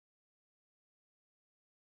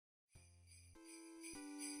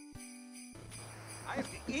I have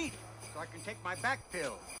to eat so I can take my back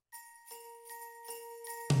pill.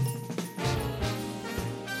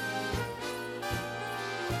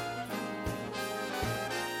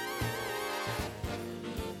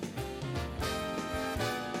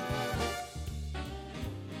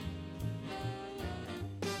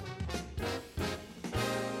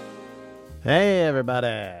 Hey, everybody.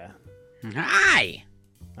 Hi.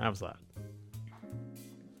 That was loud.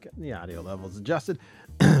 Getting the audio levels adjusted.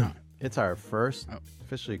 It's our first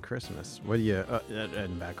officially Christmas. What do you...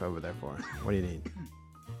 and back over there for? What do you need?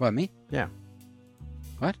 What, me? Yeah.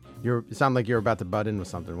 What? You sound like you're about to butt in with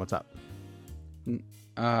something. What's up?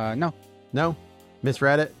 No. No?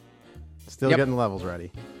 Misread it? Still Yep. getting the levels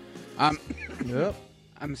ready. Yep.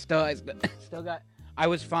 I'm still... I still got... I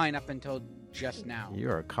was fine up until just now.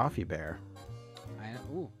 You're a coffee bear.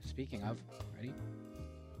 Ooh, speaking of... Ready?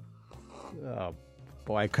 Oh,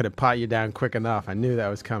 boy, I couldn't pot you down quick enough. I knew that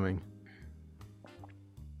was coming.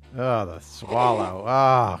 Oh, the swallow.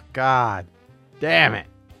 Oh, God. Damn it.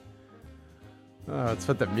 Oh, let's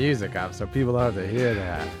put the music up so people don't have to hear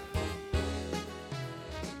that.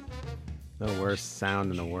 The worst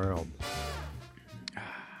sound in the world.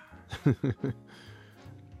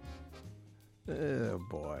 Oh,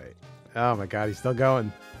 boy. Oh, my God, he's still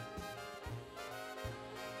going.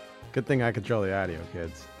 Good thing I control the audio,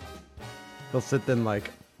 kids. He'll sit there and,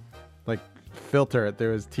 like filter it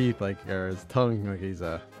through his teeth, or his tongue, like he's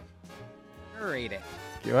Aerate it.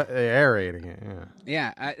 aerating it,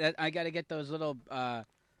 yeah. Yeah, I got to get those little, what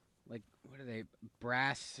are they,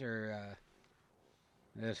 brass or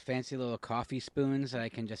those fancy little coffee spoons that I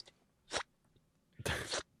can just...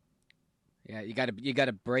 Yeah, you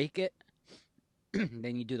gotta break it.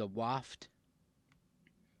 Then you do the waft.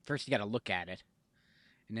 First, you gotta look at it,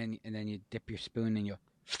 and then you dip your spoon and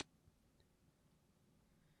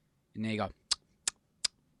and then you go.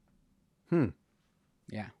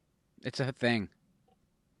 Yeah, it's a thing.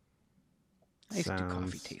 I used to do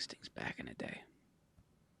coffee tastings back in the day.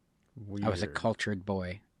 Weird. I was a cultured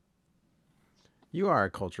boy. You are a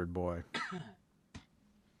cultured boy.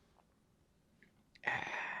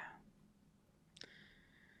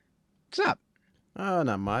 What's up? Oh,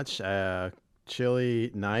 not much.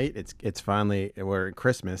 Chilly night. It's finally, we're at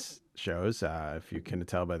Christmas shows. If you can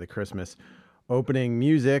tell by the Christmas opening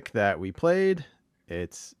music that we played,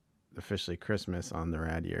 it's officially Christmas on the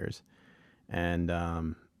Rad Years. And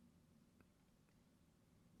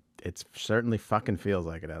it certainly fucking feels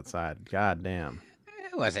like it outside. God damn.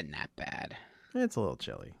 It wasn't that bad. It's a little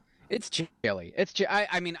chilly. It's chilly.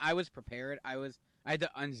 I mean, I was prepared. I had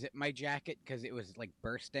to unzip my jacket because it was like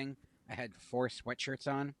bursting. I had 4 sweatshirts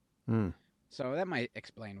on. So that might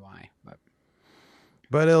explain why.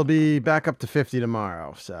 But it'll be back up to 50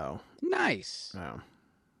 tomorrow, so. Nice. Oh.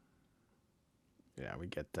 Yeah, we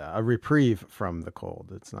get a reprieve from the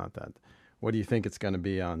cold. It's not that. What do you think it's going to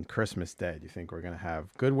be on Christmas Day? Do you think we're going to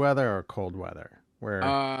have good weather or cold weather?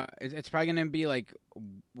 It's probably going to be like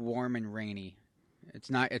warm and rainy. It's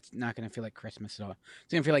not going to feel like Christmas at all.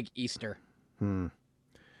 It's going to feel like Easter.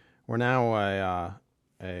 We're now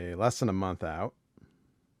a less than a month out.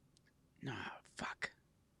 No, fuck.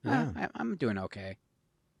 Yeah. I'm doing okay.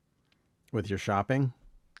 With your shopping?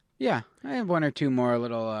 Yeah, I have 1 or 2 more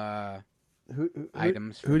little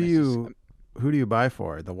items. Who do you buy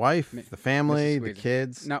for? The wife, the family, the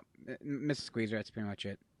kids? No, Mrs. Squeezer. That's pretty much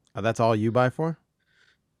it. Oh, that's all you buy for?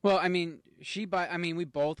 Well, I mean, we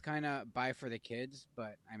both kind of buy for the kids,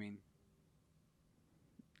 but I mean,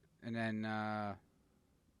 and then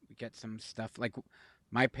we get some stuff like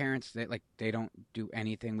my parents. They don't do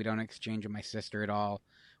anything. We don't exchange with my sister at all.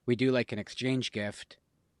 We do like an exchange gift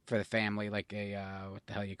for the family, like a what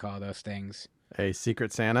the hell you call those things? A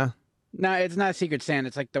Secret Santa? No, it's not a Secret Santa.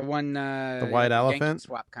 It's like the one the white elephant Yankee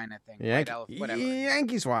swap kind of thing. White elephant, whatever.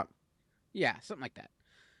 Yankee swap. Yeah, something like that.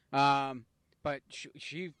 But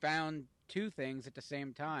she found 2 things at the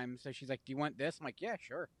same time, so she's like, "Do you want this?" I'm like, "Yeah,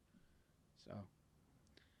 sure." So,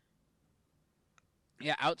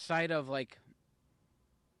 yeah, outside of like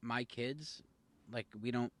my kids, like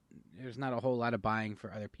there's not a whole lot of buying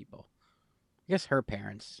for other people. I guess her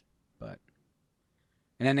parents, but.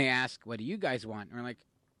 And then they ask, "What do you guys want?" And we're like,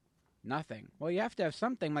 "Nothing." Well, you have to have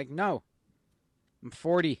something. I'm like, no, I'm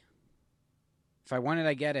 40. If I want it,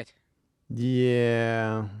 I get it.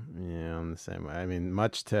 Yeah, I'm the same way. I mean,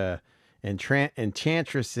 much to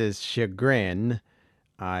Enchantress's chagrin,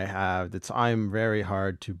 I'm very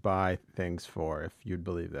hard to buy things for, if you'd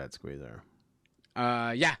believe that, Squeezer.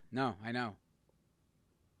 Yeah, no, I know.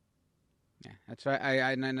 Yeah, that's why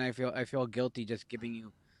I feel guilty just giving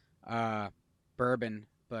you bourbon,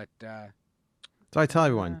 but so I tell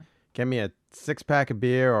everyone, get me a 6-pack of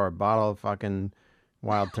beer or a bottle of fucking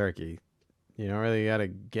wild turkey. You don't really got to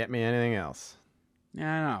get me anything else.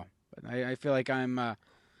 Yeah, I know, but I feel like I'm not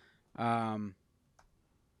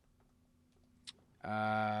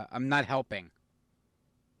helping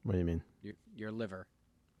What do you mean? your liver.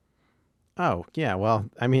 Oh, yeah. Well,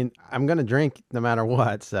 I mean, I'm going to drink no matter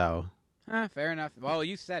what. So Fair enough. Well,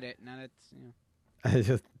 you said it. Now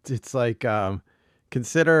that's it's like,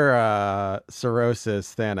 consider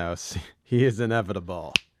cirrhosis Thanos. He is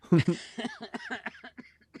inevitable.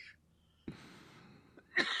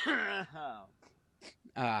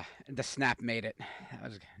 The snap made it. That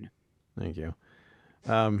was good. Thank you.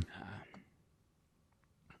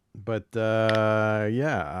 But that's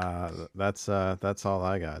all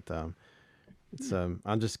I got. It's I'm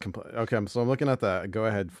just okay. So I'm looking at the go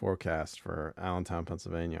ahead forecast for Allentown,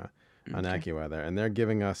 Pennsylvania, on AccuWeather, and they're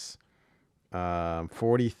giving us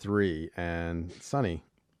 43 and sunny.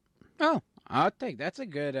 Oh, I'll take that's a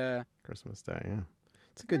good Christmas Day. Yeah,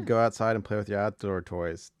 it's a good go outside and play with your outdoor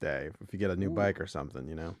toys day if you get a new Ooh. bike or something.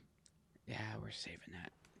 Yeah, we're saving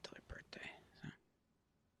that until her birthday.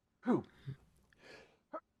 So.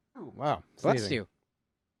 Wow, Bless sneezing. you.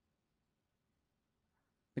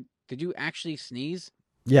 Did you actually sneeze?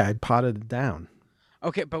 Yeah, I potted it down.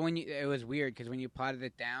 Okay, but it was weird because when you potted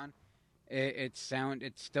it down, it's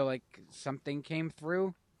still like something came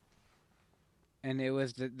through, and it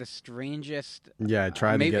was the strangest. Yeah, I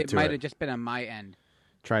tried to get to it. Maybe it might have just been on my end.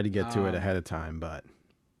 Tried to get to it ahead of time, but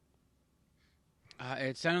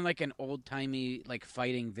it sounded like an old timey like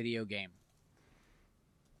fighting video game.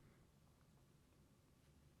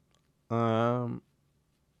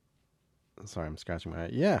 Sorry, I'm scratching my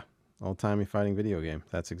head. Yeah, old-timey fighting video game.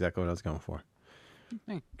 That's exactly what I was going for.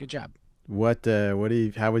 Hey, good job.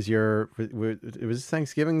 How was your, it was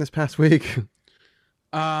Thanksgiving this past week?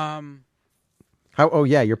 Oh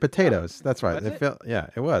yeah, your potatoes. That's right. It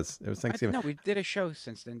was Thanksgiving. No, we did a show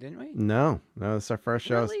since then, didn't we? No, it's our first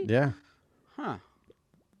show. Really? Yeah. Huh.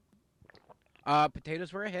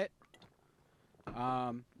 Potatoes were a hit.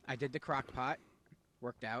 I did the crock pot.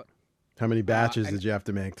 Worked out. How many batches did you have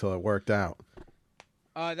to make till it worked out?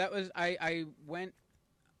 That was I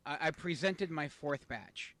presented my fourth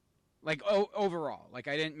batch, like overall. Like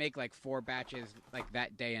I didn't make like 4 batches like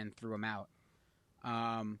that day and threw them out.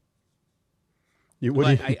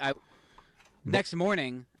 Next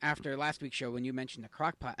morning after last week's show when you mentioned the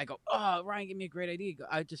crock pot, I go, "Oh, Ryan gave me a great idea.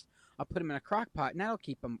 I'll put them in a crock pot and that'll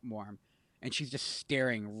keep them warm." And she's just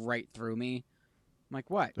staring right through me. I'm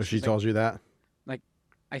like, "What?" So she told you that? Like,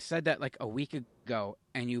 I said that like a week ago,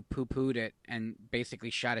 and you poo-pooed it and basically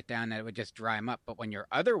shot it down that it would just dry them up. But when your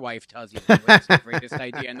other wife tells you it's the greatest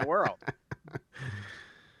idea in the world,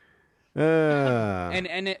 and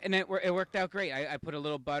it worked out great. I put a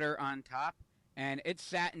little butter on top, and it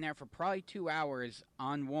sat in there for probably 2 hours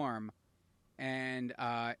on warm, and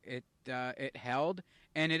it held.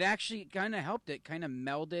 And it actually kind of helped. It kind of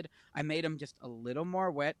melded. I made them just a little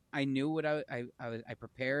more wet. I knew what I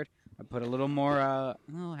prepared. I put a little more,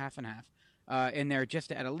 half and half, in there just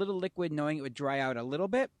to add a little liquid, knowing it would dry out a little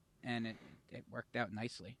bit, and it worked out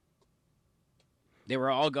nicely. They were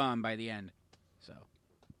all gone by the end, so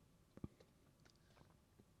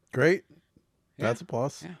great. Yeah. That's a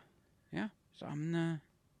plus. Yeah. So I'm now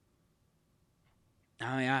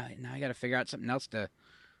I got to figure out something else to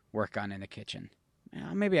work on in the kitchen.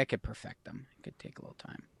 Maybe I could perfect them. It could take a little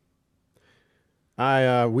time.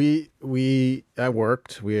 I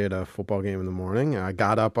worked. We had a football game in the morning. I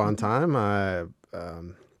got up on time.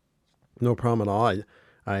 No problem at all.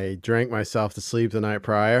 I drank myself to sleep the night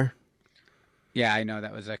prior. Yeah, I know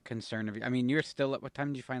that was a concern of you. I mean, you're still at what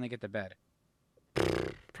time did you finally get to bed?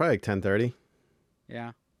 Probably like 10:30.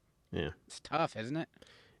 Yeah. Yeah. It's tough, isn't it?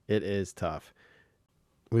 It is tough.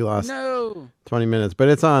 We lost 20 minutes, but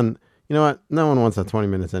it's on. You know what? No one wants that 20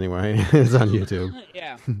 minutes anyway. It's on YouTube.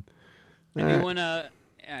 Yeah. Anyone?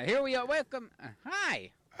 Here we are. Welcome.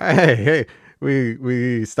 Hi. Hey.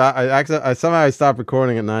 We stopped. I somehow stopped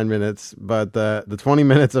recording at 9 minutes, but the 20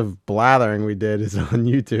 minutes of blathering we did is on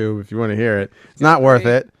YouTube. If you want to hear it, it's not worth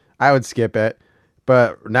it. I would skip it.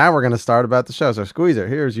 But now we're gonna start about the show. So Squeezer,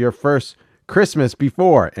 here's your first Christmas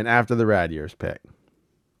before and after the Rad Years pick.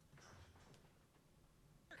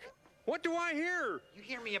 What do I hear? You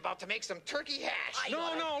hear me about to make some turkey hash.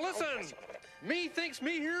 No, listen. Me thinks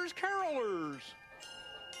me hears carolers.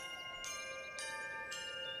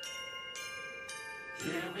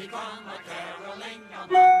 Here we come a-caroling among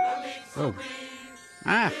the leaves so green.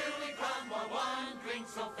 Here we come a wandering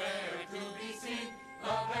so fair to be seen.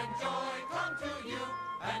 Love and joy come to you,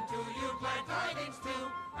 and to you glad tidings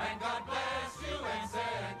too. And God bless you and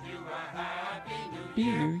send you a happy new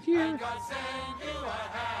year. And God send you a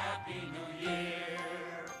happy new year.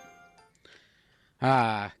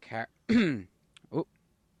 Oh,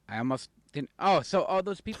 I almost didn't. Oh, so all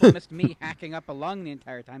those people missed me hacking up a lung the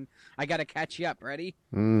entire time. I gotta catch you up. Ready?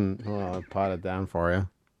 Well, I'll pot it down for you.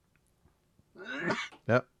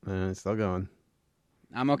 Yep, and it's still going.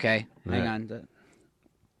 I'm okay. Hang Right. on.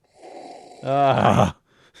 Ah.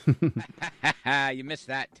 You missed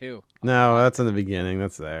that too. No, that's in the beginning.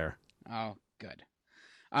 That's there. Oh, good.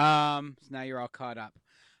 So now you're all caught up.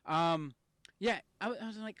 Yeah, I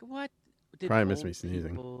was like, what did Probably missed old me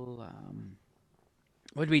sneezing. people,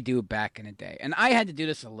 what did we do back in the day? And I had to do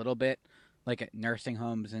this a little bit, like at nursing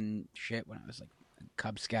homes and shit when I was like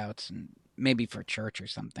Cub Scouts and maybe for church or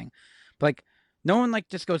something. But like, no one like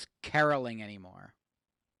just goes caroling anymore.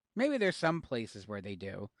 Maybe there's some places where they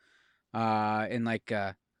do, in like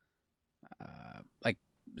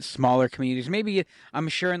smaller communities. Maybe I'm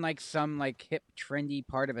sure in like some like hip, trendy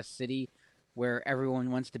part of a city where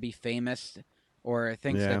everyone wants to be famous or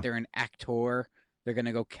thinks that they're an actor. They're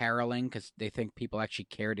gonna go caroling because they think people actually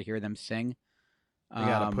care to hear them sing. You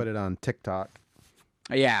gotta put it on TikTok.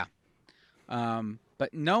 Yeah.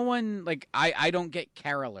 But no one like I don't get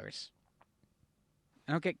carolers.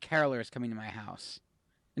 I don't get carolers coming to my house.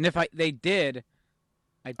 And if they did,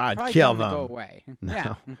 I'd probably kill tell them to them. go away. No.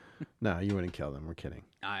 Yeah. No, you wouldn't kill them. We're kidding.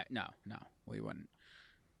 No, we wouldn't.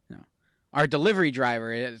 No. Our delivery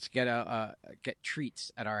driver is get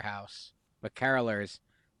treats at our house, but carolers,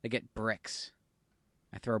 they get bricks.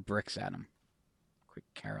 I throw bricks at them. Quick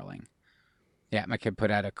caroling. Yeah, my kid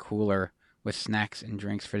put out a cooler with snacks and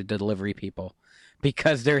drinks for the delivery people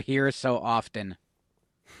because they're here so often.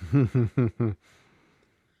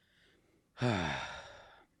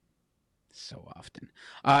 So often.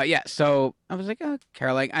 Yeah, so I was like, oh,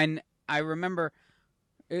 caroling. And I remember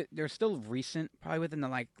they're still recent, probably within the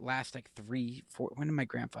like last like 3-4. When did my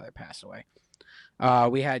grandfather pass away?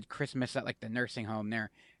 We had Christmas at like the nursing home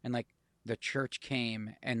there, and like the church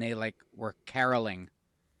came and they like were caroling,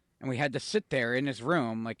 and we had to sit there in his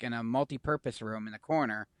room, like in a multi-purpose room in the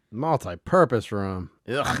corner. Multi-purpose room.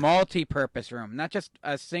 Ugh. A multi-purpose room, not just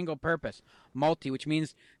a single purpose. Multi, which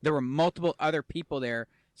means there were multiple other people there.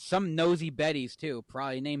 Some nosy Bettys too,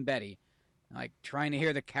 probably named Betty, like trying to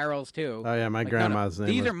hear the carols too. Oh yeah, my like, grandma's name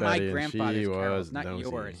these was are my Betty, grandfather's and she carols, was not nosy.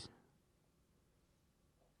 yours.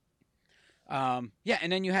 Yeah,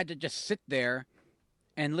 and then you had to just sit there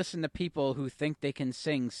and listen to people who think they can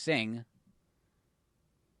sing.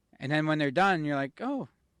 And then when they're done, you're like, oh,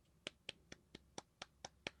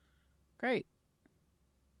 great.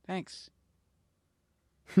 Thanks.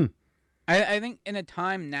 I think in a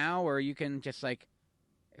time now where you can just like,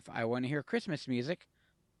 if I want to hear Christmas music,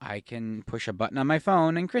 I can push a button on my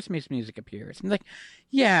phone and Christmas music appears. And like,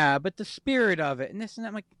 yeah, but the spirit of it and this and that.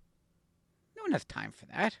 I'm like, no one has time for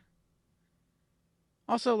that.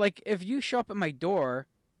 Also, like, if you show up at my door,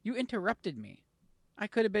 you interrupted me. I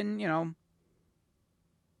could have been,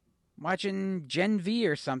 watching Gen V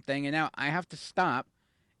or something, and now I have to stop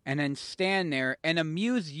and then stand there and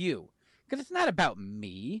amuse you. Because it's not about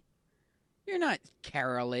me. You're not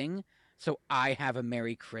caroling so I have a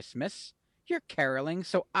Merry Christmas. You're caroling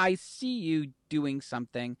so I see you doing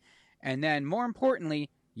something, and then, more importantly,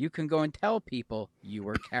 you can go and tell people you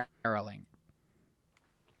were caroling.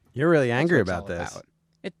 You're really angry about this.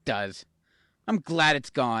 It does. I'm glad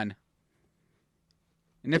it's gone.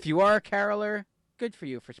 And if you are a caroler, good for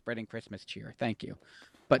you for spreading Christmas cheer. Thank you.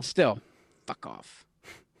 But still, fuck off.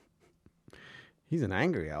 He's an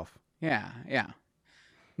angry elf. Yeah.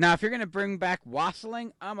 Now, if you're going to bring back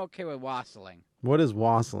wassailing, I'm okay with wassailing. What is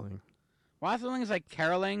wassailing? Wassailing is like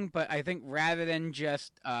caroling, but I think rather than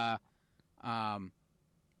just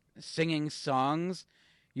singing songs,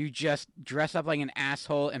 you just dress up like an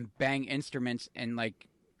asshole and bang instruments and like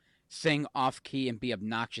sing off key and be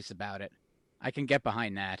obnoxious about it. I can get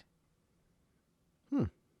behind that.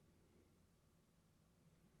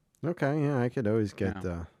 Okay, yeah, I could always get.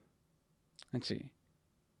 Let's see.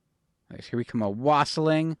 Here we come. A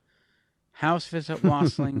wassailing, house visit,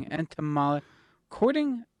 wassailing, entomology,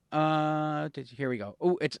 courting. Here we go.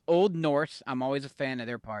 Oh, it's Old Norse. I'm always a fan of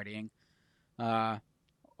their partying.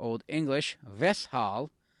 Old English,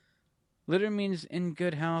 Vesthal. Literally means in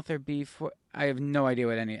good health or before. I have no idea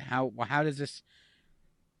what how does this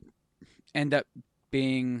end up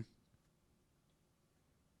being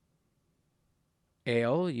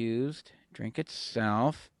ale used, drink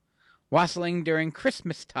itself. Wassailing during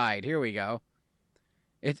Christmastide. Here we go.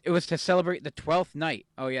 It was to celebrate the 12th night.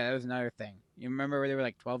 Oh yeah, that was another thing. You remember where there were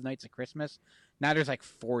like 12 nights of Christmas? Now there's like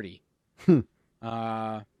 40.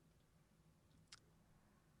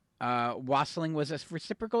 Wassailing was a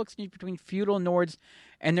reciprocal exchange between feudal Nords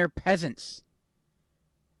and their peasants.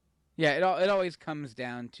 Yeah, it always comes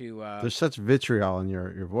down to. There's such vitriol in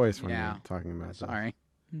your voice when Yeah. you're talking about that. Sorry.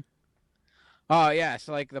 Oh yeah,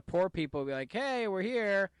 so like the poor people will be like, "Hey, we're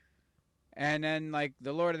here," and then like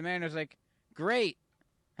the Lord of the Manor's like, "Great,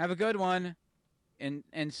 have a good one,"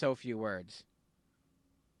 in so few words.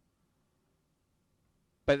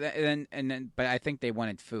 But but I think they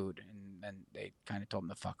wanted food, and then they kind of told them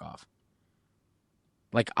to fuck off.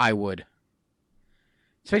 Like I would.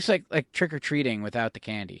 Especially like trick or treating without the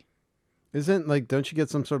candy. Isn't like, don't you get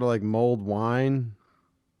some sort of like mulled wine?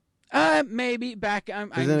 Maybe back.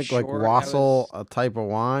 Isn't I'm it sure like wassail, a type of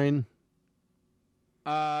wine?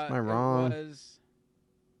 Am I wrong? It was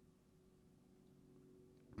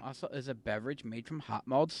also is a beverage made from hot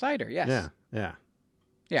mulled cider. Yes.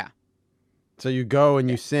 Yeah. So you go and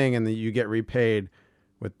you sing, and then you get repaid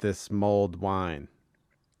with this mulled wine,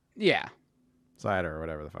 Yeah. cider, or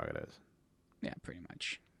whatever the fuck it is. Yeah, pretty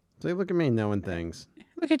much. So look at me knowing things.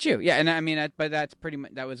 Look at you. Yeah, and I mean, but that's pretty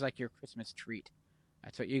much that was like your Christmas treat.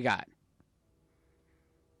 That's what you got.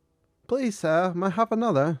 Please, sir, may I have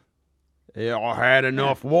another? Yeah, I had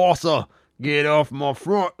enough water. Get off my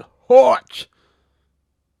front porch.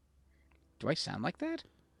 Do I sound like that?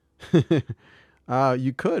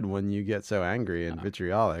 You could when you get so angry and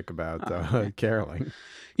vitriolic about caroling.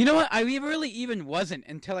 You know what? I really even wasn't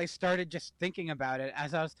until I started just thinking about it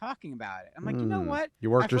as I was talking about it. I'm like, you know what? You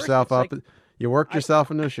worked At first yourself it's up. You worked yourself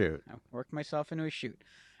into a shoot. I worked myself into a shoot.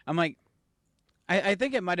 I'm like, I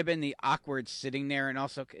think it might have been the awkward sitting there, and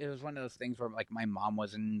also it was one of those things where like my mom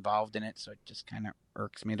wasn't involved in it, so it just kind of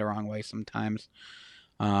irks me the wrong way sometimes.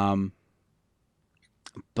 But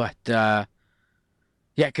yeah,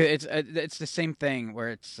 'cause it's the same thing where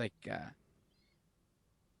it's like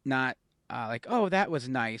not like, oh, that was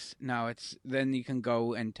nice. No, it's then you can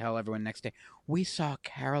go and tell everyone next day, we saw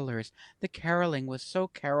carolers. The caroling was so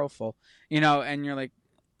carolful, and you're like,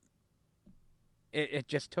 it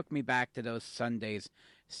just took me back to those Sundays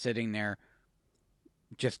sitting there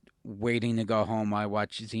just waiting to go home while I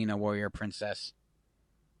watched Xena Warrior Princess.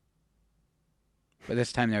 But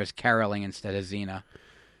this time there was caroling instead of Xena.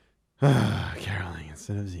 Caroling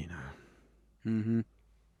instead of Xena. Mm-hmm.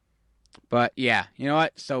 But yeah, you know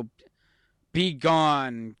what? So be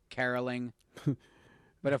gone, caroling.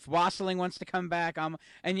 But if wassailing wants to come back,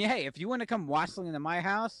 hey, if you want to come wassailing into my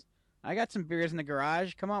house, I got some beers in the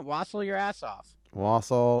garage. Come on, wassail your ass off.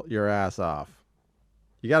 Wassail your ass off.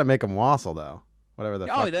 You got to make them wassail though. Whatever the.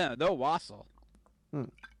 Oh, they'll wassail.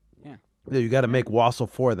 Yeah, you got to make wassail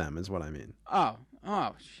for them, is what I mean. Oh,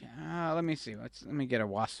 let me see. Let me get a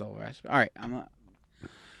wassail recipe. All right,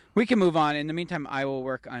 we can move on. In the meantime, I will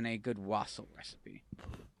work on a good wassail recipe.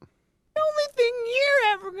 The only thing you're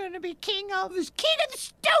ever gonna be king of is king of the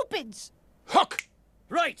stupids. Hook!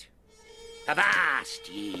 Right! Avast,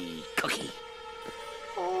 ye cookie.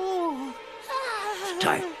 Oh.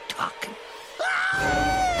 Start talking.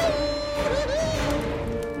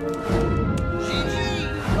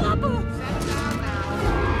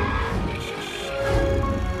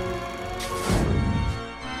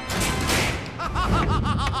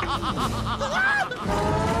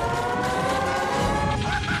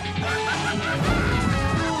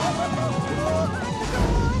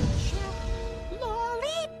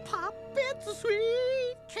 Lollipop, it's a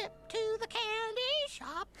sweet trip to the candy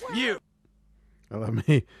shop. You. I love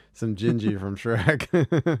me some Gingy from Shrek.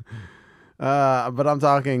 But I'm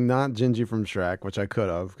talking not Gingy from Shrek, which I could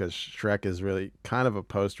have, because Shrek is really kind of a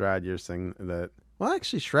post Rad Years thing. Well,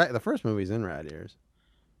 actually, Shrek, the first movie's in Rad Years.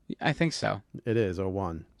 I think so. It is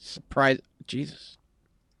 01. Surprise, Jesus.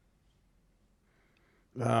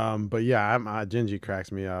 But yeah, Gingy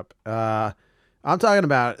cracks me up. I'm talking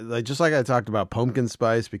about just like I talked about pumpkin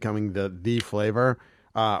spice becoming the flavor.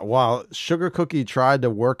 While sugar cookie tried to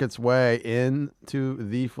work its way into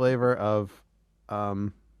the flavor of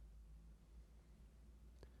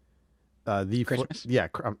Christmas?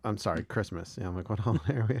 I'm sorry, Christmas. Yeah, I'm like, what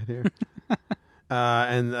holiday are we at here?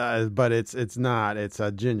 But it's not. It's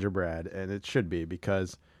a gingerbread, and it should be,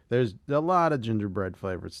 because there's a lot of gingerbread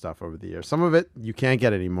flavored stuff over the years. Some of it you can't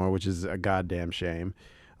get anymore, which is a goddamn shame.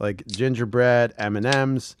 Like gingerbread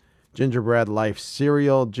M&Ms, gingerbread Life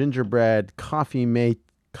cereal, gingerbread coffee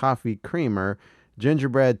creamer,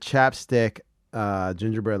 gingerbread chapstick,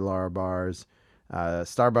 gingerbread Lara bars,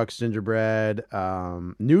 Starbucks gingerbread,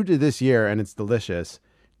 new to this year, and it's delicious,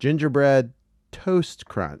 gingerbread toast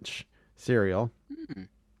crunch cereal.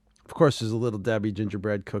 Of course, there's a Little Debbie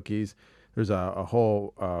gingerbread cookies. There's a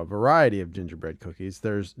whole variety of gingerbread cookies.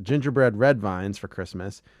 There's gingerbread red vines for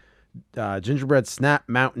Christmas. Gingerbread Snap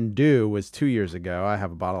Mountain Dew was 2 years ago. I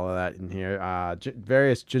have a bottle of that in here.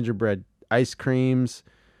 Various gingerbread ice creams.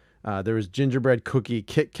 There was gingerbread cookie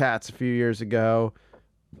Kit Kats a few years ago,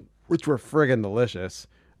 which were friggin' delicious.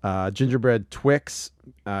 Gingerbread Twix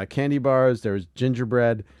candy bars. There was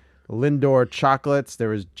gingerbread Lindor chocolates. There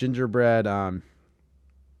was gingerbread.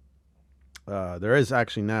 There is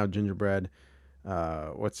actually now gingerbread.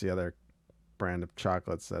 What's the other brand of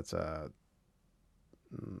chocolates? That's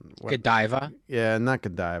Godiva. Yeah, not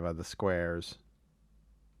Godiva. The squares.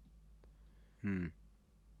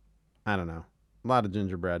 I don't know. A lot of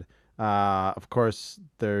gingerbread. Of course,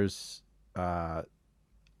 there's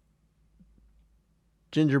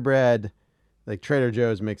gingerbread. Like Trader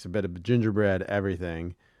Joe's makes a bit of gingerbread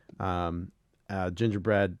everything.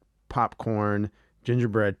 Gingerbread popcorn,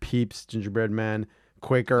 gingerbread Peeps, gingerbread men,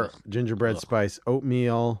 Quaker gingerbread spice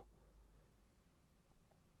oatmeal,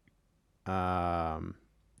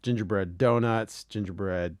 gingerbread donuts,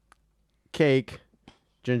 gingerbread cake,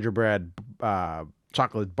 gingerbread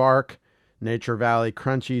chocolate bark, Nature Valley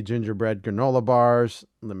crunchy gingerbread granola bars,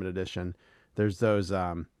 limited edition. There's those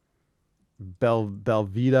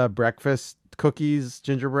Belvita breakfast cookies,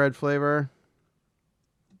 gingerbread flavor.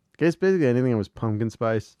 I guess basically anything that was pumpkin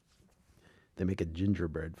spice, they make a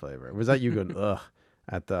gingerbread flavor. Was that you going ugh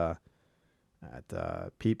at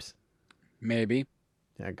Peeps? Maybe.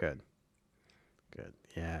 Yeah, good.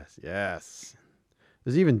 Yes.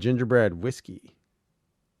 There's even gingerbread whiskey.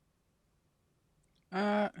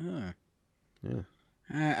 Yeah.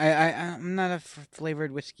 I'm not a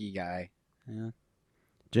flavored whiskey guy. Yeah.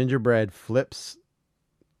 Gingerbread flips.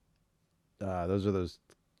 Those are those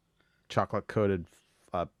chocolate coated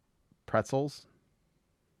pretzels.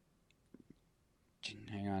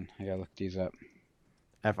 Hang on, I gotta look these up.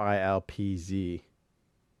 FILPZ.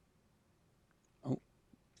 Oh,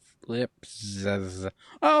 flips.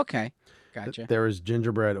 Oh, okay, gotcha. There was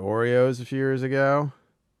gingerbread Oreos a few years ago,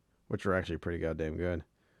 which were actually pretty goddamn good.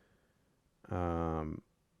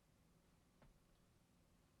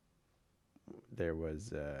 There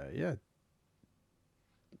was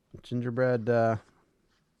gingerbread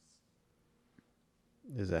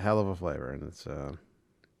is a hell of a flavor, and it's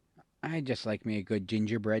I just like me a good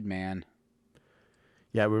gingerbread man.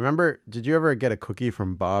 yeah. Remember, did you ever get a cookie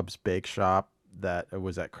from Bob's Bake Shop that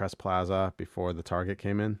was at Crest Plaza before the Target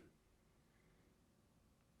came in?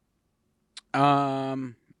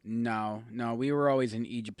 No, we were always an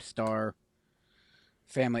Egypt Star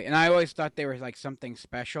family, and I always thought they were like something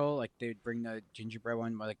special. Like they'd bring the gingerbread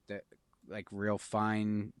one with like real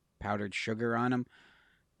fine powdered sugar on them.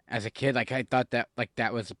 As a kid, like I thought that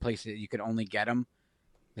that was a place that you could only get them.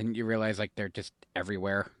 Then you realize like they're just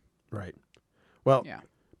everywhere. Right. Well, Yeah.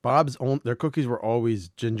 their cookies were always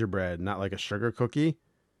gingerbread, not like a sugar cookie.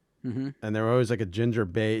 Mm-hmm. And they were always like a ginger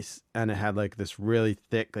base, and it had like this really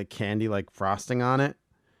thick like candy like frosting on it.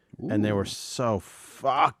 And they were so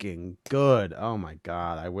fucking good. Oh my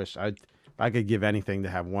god! I wish if I could give anything to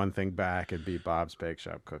have one thing back, it'd be Bob's Bake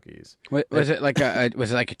Shop cookies. Was it like a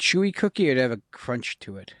chewy cookie, or did it have a crunch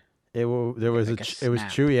to it? It was Like it was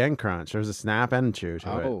snap. chewy and crunch. There was a snap and chew to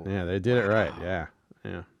Oh, it. Yeah, they did it right. wow.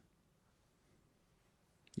 Yeah.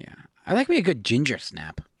 Yeah, I like me a good ginger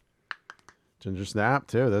snap. Ginger snap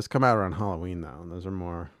too. Those come out around Halloween though. Those are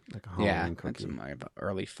more like a Halloween cookie. That's more of an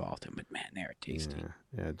early fall thing, but man, they're tasty.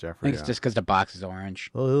 Yeah, I Jeffrey. think it's just because the box is orange.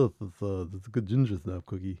 Oh, it's a good ginger snap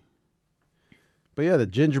cookie. But yeah, the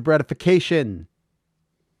gingerbreadification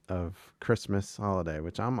of Christmas holiday,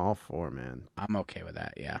 which I'm all for, man. I'm okay with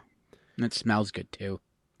that. Yeah, and it smells good too.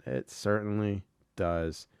 It certainly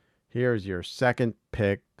does. Here's your second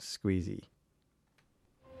pick, Squeezy.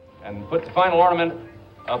 And put the final ornament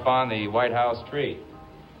up on the White House tree.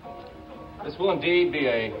 This will indeed be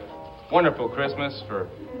a wonderful Christmas for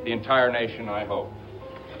the entire nation, I hope.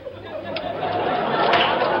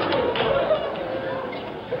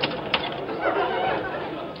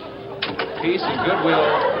 Peace and goodwill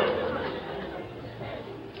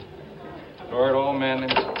toward all men.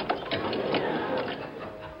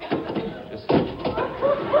 Just put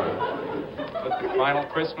the final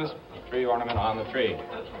Christmas tree ornament on the tree.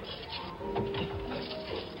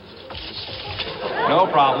 No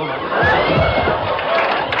problem. Live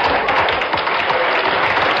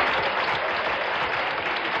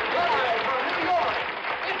from New York,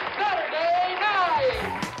 it's Saturday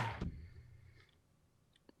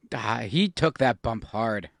night. He took that bump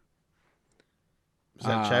hard. Was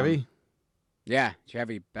that Chevy? Yeah,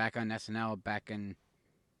 Chevy back on SNL back in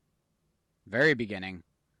very beginning,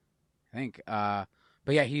 I think. But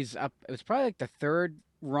yeah, he's up. It was probably like the third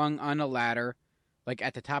rung on a ladder, like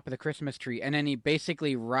at the top of the Christmas tree, and then he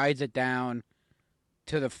basically rides it down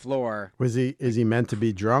to the floor. Is he meant to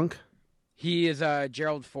be drunk? He is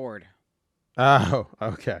Gerald Ford. Oh,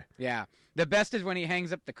 okay. Yeah. The best is when he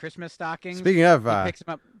hangs up the Christmas stockings. Speaking of, he picks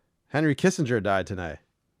them up. Henry Kissinger died tonight.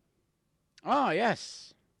 Oh,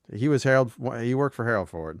 yes. He was Harold. He worked for Harold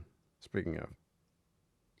Ford. Speaking of,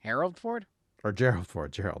 Harold Ford? or Gerald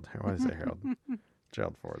Ford. Gerald. Why did I say Harold?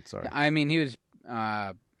 Gerald Ford. Sorry. I mean, he was.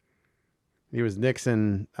 He was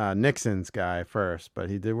Nixon's guy first, but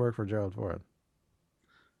he did work for Gerald Ford.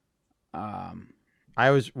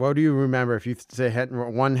 What do you remember? If you say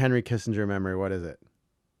one Henry Kissinger memory, what is it?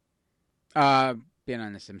 Being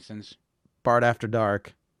on The Simpsons. Bart After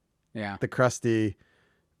Dark. Yeah. The Krusty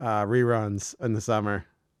reruns in the summer.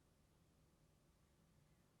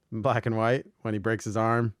 In black and white when he breaks his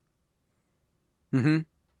arm. Mm-hmm.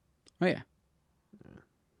 Oh, yeah.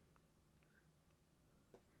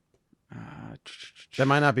 That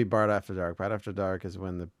might not be Bart After Dark. Bart After Dark is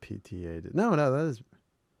when the PTA did. No, that is.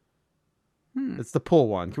 It's the pool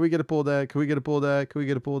one. Can we get a pool dad? Can we get a pool dad? Can we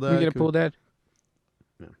get a pool dad? Can we get a pool dad?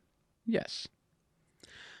 Yeah. Yes.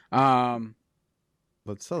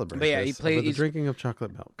 Let's celebrate. But yeah, this he plays the drinking of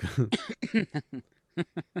chocolate milk.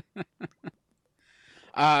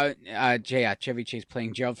 Chevy Chase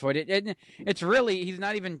playing Gerald Ford. It's really, he's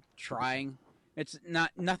not even trying. It's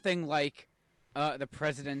nothing like the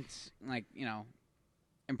president's, like,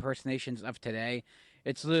 impersonations of today.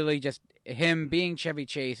 It's literally just him being Chevy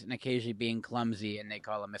Chase and occasionally being clumsy, and they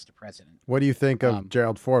call him Mr. President. What do you think of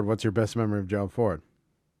Gerald Ford? What's your best memory of Gerald Ford?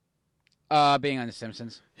 Being on The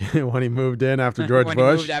Simpsons. When he moved in after George When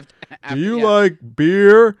Bush. he moved after, do you like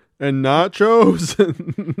beer and nachos?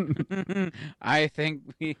 I think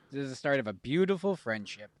this is the start of a beautiful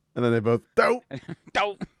friendship. And then they both dope.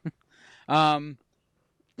 Dope.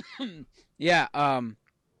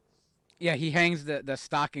 Yeah, he hangs the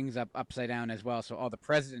stockings upside down as well, so all the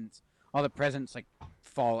presents like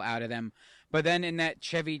fall out of them. But then in that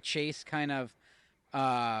Chevy Chase kind of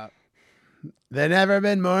They never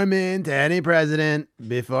been more mean to any president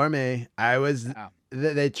before me.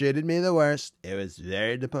 They treated me the worst. It was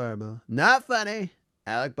very deplorable. Not funny.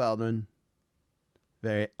 Alec Baldwin.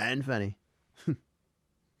 Very unfunny.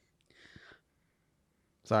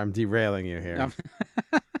 Sorry, I'm derailing you here.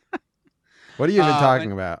 What are you even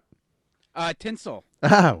talking about? Tinsel.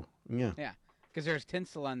 Oh, yeah. Yeah, because there's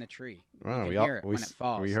tinsel on the tree. Oh, you can hear it when it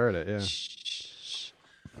falls. We heard it, yeah. Shh.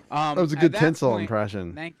 That was a good tinsel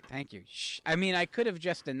impression. Thank you. Shh. I mean, I could have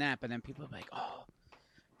just done that, but then people are like, oh.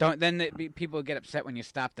 Don't. Then people get upset when you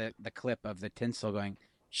stop the clip of the tinsel going,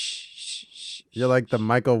 shh. You're like the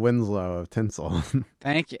Michael Winslow of tinsel.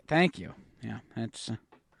 Thank you. Yeah, that's...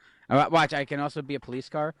 watch, I can also be a police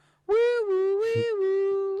car. Woo, woo, wee,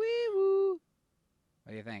 woo, wee, woo.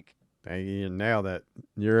 What do you think? You nailed it.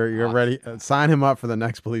 You're ready. Sign him up for the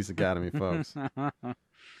next Police Academy, folks.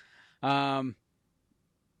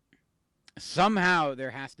 Somehow there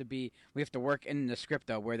has to be. We have to work in the script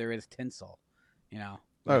though, where there is tinsel.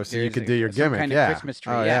 Oh, so you could do your gimmick, kind yeah. Of Christmas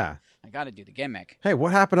tree. Oh, yeah. I got to do the gimmick. Hey,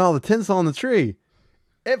 what happened to all the tinsel on the tree?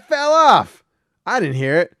 It fell off. I didn't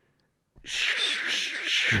hear it.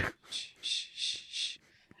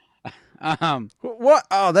 What?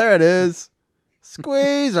 Oh, there it is.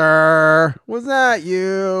 Squeezer. Was that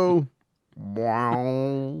you?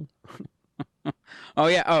 Wow. Oh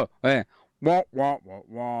yeah. Oh yeah. Wah, wah, wah,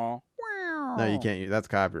 wah. No, you can't. That's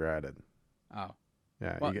copyrighted. Oh.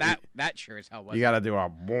 Yeah. Well, that sure as hell was. You got to do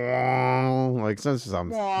a like since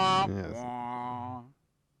something. Yes.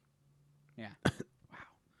 Yeah. Wow.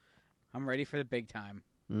 I'm ready for the big time.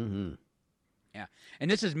 Mm-hmm. Yeah.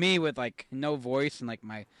 And this is me with like no voice and like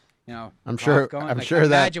my, I'm sure. going. I'm like, sure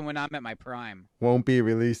imagine when I'm at my prime. Won't be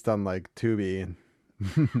released on like Tubi and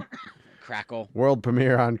Crackle. World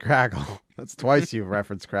premiere on Crackle. That's twice you've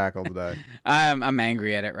referenced Crackle today. I'm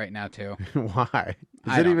angry at it right now too. Why?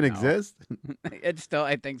 Does I it don't even know. exist? It's still.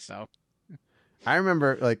 I think so. I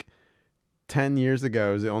remember like 10 years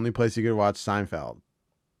ago, it was the only place you could watch Seinfeld.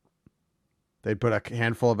 They'd put a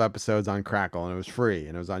handful of episodes on Crackle and it was free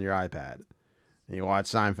and it was on your iPad. And you watch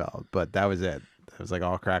Seinfeld, but that was it. That was like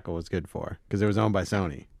all Crackle was good for because it was owned by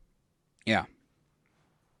Sony. Yeah.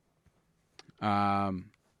 But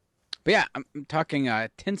yeah, I'm talking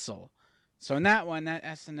tinsel. So in that one, that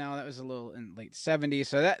SNL, that was a little in late 70s.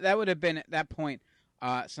 So that would have been at that point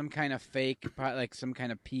some kind of fake, probably like some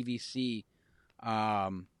kind of PVC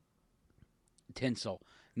tinsel.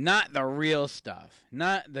 Not the real stuff.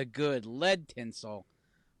 Not the good lead tinsel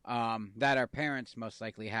that our parents most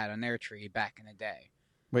likely had on their tree back in the day.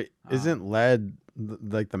 Wait, isn't lead,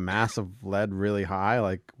 like the mass of lead really high?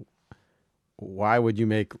 Like, why would you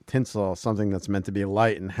make tinsel something that's meant to be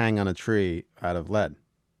light and hang on a tree out of lead?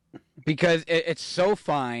 Because it's so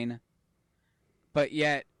fine, but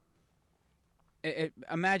yet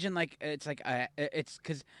imagine like it's like it's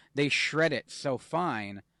because they shred it so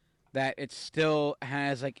fine that it still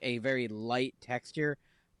has like a very light texture,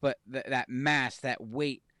 but that mass, that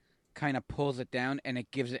weight, kind of pulls it down, and it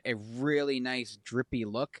gives it a really nice drippy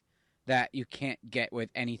look that you can't get with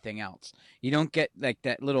anything else. You don't get like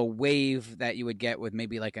that little wave that you would get with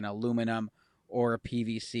maybe like an aluminum or a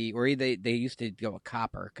PVC, or they used to go with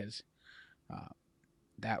copper because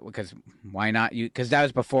why not? Because that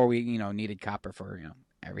was before we needed copper for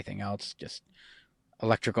everything else, just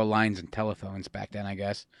electrical lines and telephones back then, I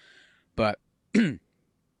guess. But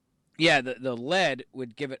yeah, the lead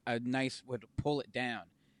would give it would pull it down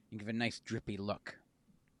and give it a nice drippy look.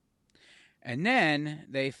 And then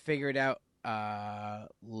they figured out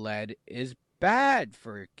lead is bad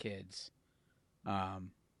for kids.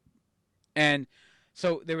 And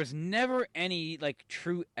so there was never any like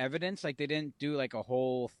true evidence. Like they didn't do like a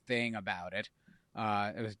whole thing about it.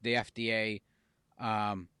 It was the FDA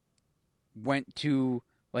went to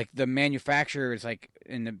like the manufacturers, like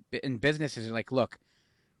in businesses, are like, look,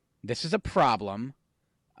 this is a problem.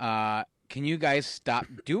 Can you guys stop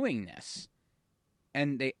doing this?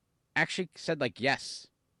 And they actually said like yes.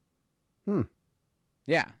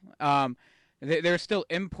 Yeah. They're still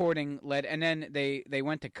importing lead, and then they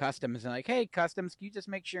went to customs and like, hey, customs, can you just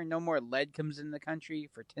make sure no more lead comes in the country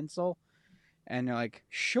for tinsel? And they're like,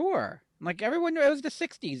 sure. Like everyone, it was the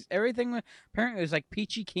 '60s. Everything apparently was like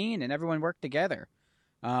peachy keen, and everyone worked together.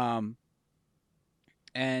 Then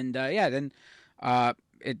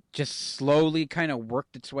it just slowly kind of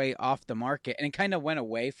worked its way off the market, and it kind of went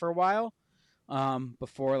away for a while.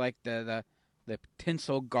 Before like the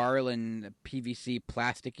tinsel garland PVC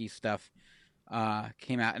plasticky stuff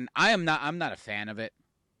came out, and I'm not a fan of it.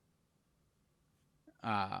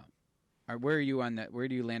 Where are you on that? Where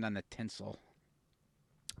do you land on the tinsel?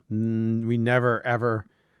 We never ever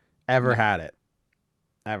had it,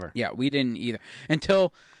 ever. Yeah, we didn't either.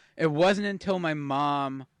 It wasn't until my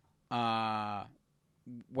mom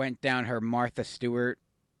went down her Martha Stewart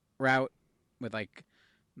route with like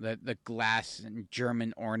the glass and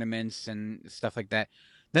German ornaments and stuff like that.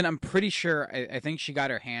 Then I'm pretty sure I think she got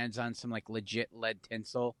her hands on some like legit lead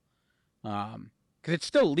tinsel, because it's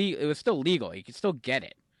still legal. It was still legal. You could still get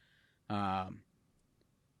it.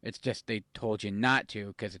 It's just they told you not to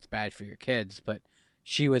because it's bad for your kids. But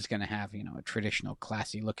she was gonna have a traditional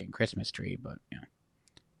classy looking Christmas tree. But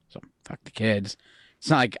so fuck the kids. It's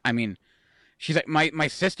not like she's like my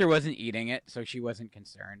sister wasn't eating it, so she wasn't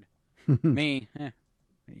concerned. Me, what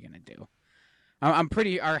are you gonna do? I'm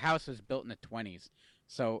pretty. Our house was built in the 1920s,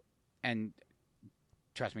 so, and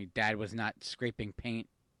trust me, Dad was not scraping paint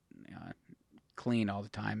clean all the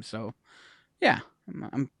time. So, yeah,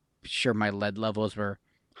 I'm sure my lead levels were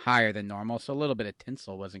higher than normal, so a little bit of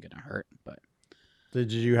tinsel wasn't gonna hurt. But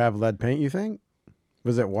did you have lead paint? You think?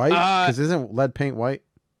 Was it white? Because isn't lead paint white?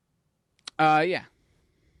 Yeah.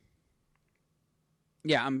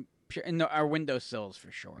 Yeah, I'm sure. In our windowsills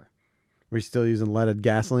for sure. Were you still using leaded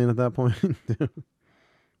gasoline at that point?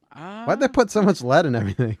 Why'd they put so much lead in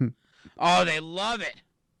everything? Oh, they love it.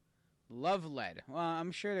 Love lead. Well,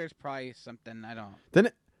 I'm sure there's probably something I don't.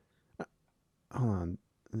 Then hold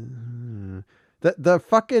on. The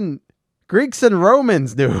fucking Greeks and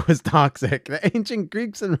Romans knew it was toxic. The ancient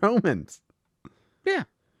Greeks and Romans. Yeah.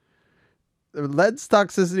 Lead's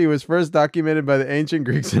toxicity was first documented by the ancient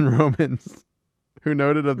Greeks and Romans, who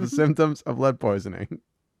noted of the symptoms of lead poisoning.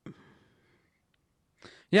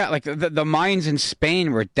 Yeah, like the mines in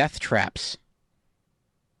Spain were death traps.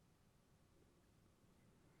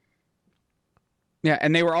 Yeah,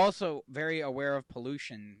 and they were also very aware of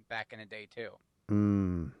pollution back in the day too.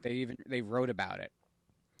 They wrote about it.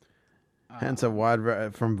 Hence a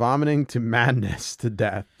wide from vomiting to madness to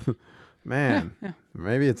death. Man,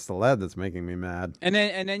 maybe it's the lead that's making me mad. And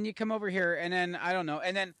then you come over here, and then I don't know,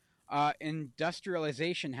 and then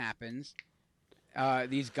industrialization happens.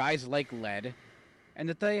 These guys like lead. And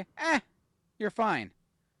they tell you, you're fine.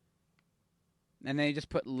 And they just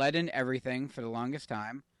put lead in everything for the longest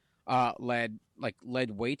time. Lead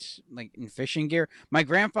weights, like in fishing gear. My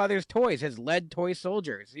grandfather's toys, his lead toy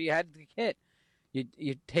soldiers. He had the kit.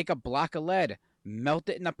 You take a block of lead, melt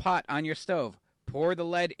it in a pot on your stove, pour the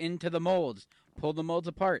lead into the molds, pull the molds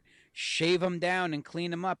apart, shave them down and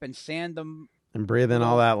clean them up and sand them. And breathe in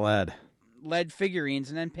all that lead. Lead figurines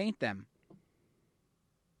and then paint them.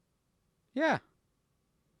 Yeah.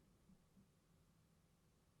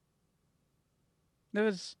 It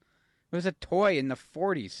was a toy in the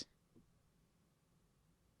 40s.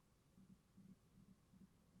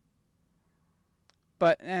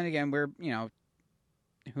 But and again, we're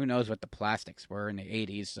who knows what the plastics were in the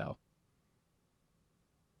 80s, so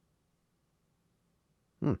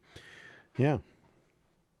Yeah.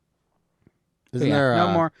 So Isn't yeah, there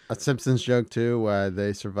no more. a Simpsons joke too where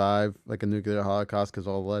they survive like a nuclear holocaust because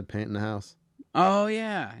all the lead paint in the house? Oh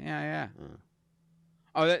yeah.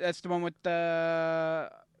 Oh, that's the one with the.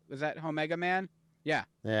 Was that Omega Man? Yeah.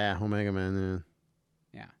 Yeah, Omega Man.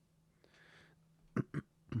 Yeah.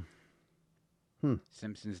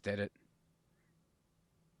 Simpsons did it.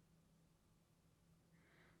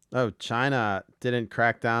 Oh, China didn't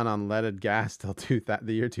crack down on leaded gas till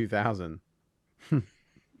the year 2000.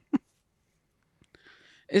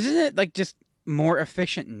 Isn't it like just more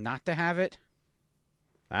efficient not to have it?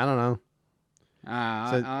 I don't know. So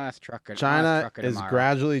I'll ask Trucker. China is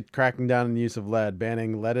gradually cracking down on the use of lead,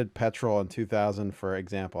 banning leaded petrol in 2000, for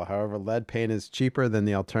example. However, lead paint is cheaper than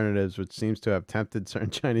the alternatives, which seems to have tempted certain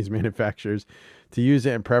Chinese manufacturers to use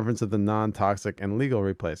it in preference of the non-toxic and legal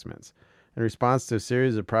replacements. In response to a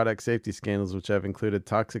series of product safety scandals, which have included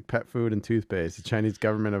toxic pet food and toothpaste, the Chinese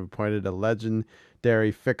government have appointed a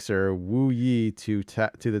legendary fixer, Wu Yi, to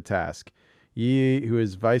the task. Yi, who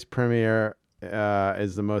is vice premier,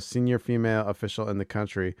 is the most senior female official in the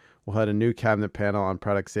country, will head a new cabinet panel on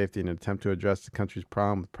product safety in an attempt to address the country's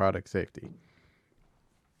problem with product safety.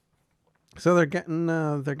 So they're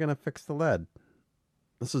gonna fix the lead.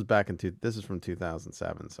 This is from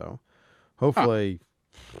 2007. So hopefully.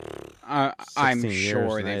 I'm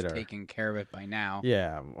sure they've later. taken care of it by now.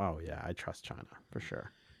 Yeah. Oh, yeah. I trust China for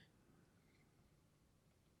sure.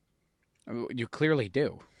 You clearly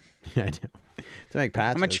do. Yeah, I do. To make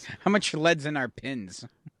patches. How much lead's in our pins?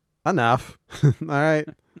 Enough. All right.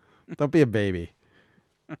 Don't be a baby.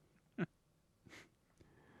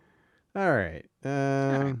 All right.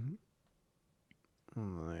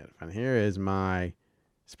 Here is my.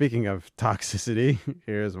 Speaking of toxicity,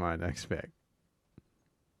 here's my next pick.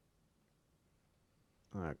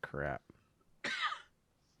 Oh, crap.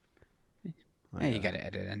 Yeah, you got to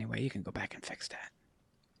edit anyway. You can go back and fix that.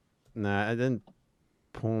 Nah, I didn't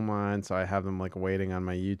pull mine, so I have them like waiting on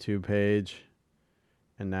my YouTube page.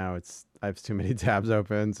 And now I have too many tabs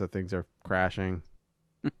open, so things are crashing.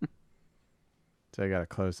 So I got to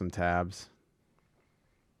close some tabs.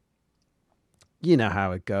 You know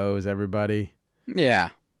how it goes, everybody. Yeah.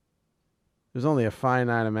 There's only a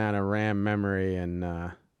finite amount of RAM memory in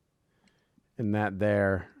that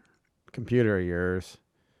there computer of yours.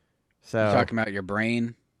 So you're talking about your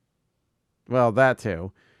brain? Well, that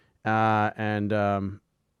too.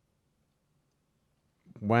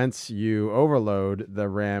 Once you overload the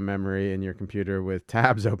RAM memory in your computer with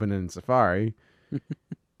tabs open in Safari,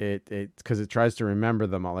 because it tries to remember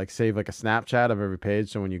them all, like save like a Snapchat of every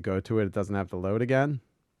page, so when you go to it, it doesn't have to load again.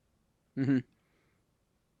 Mm-hmm.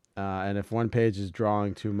 And if one page is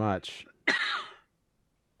drawing too much,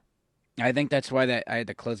 I think that's why I had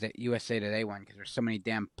to close that USA Today one, because there's so many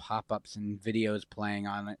damn pop-ups and videos playing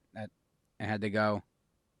on it that I had to go.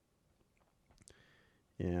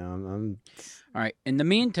 Yeah, All right. In the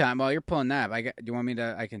meantime, while you're pulling that, do you want me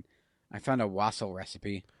to? I found a wassail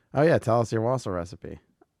recipe. Oh yeah, tell us your wassail recipe.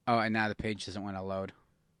 Oh, and now the page doesn't want to load.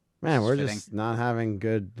 Man, we're just not having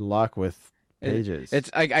good luck with pages.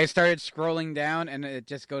 It's like I started scrolling down, and it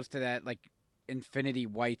just goes to that like infinity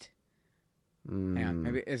white. Hang on,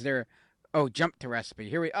 maybe is there? Oh, jump to recipe.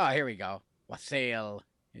 Here we go. Wassail.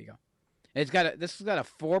 Here you go. This has got a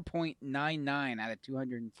 4.99 out of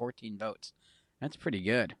 214 votes. That's pretty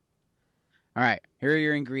good. All right, here are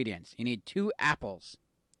your ingredients. You need 2 apples.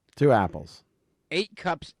 2 apples. 8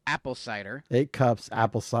 cups apple cider. 8 cups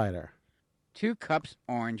apple cider. 2 cups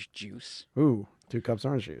orange juice. Ooh, 2 cups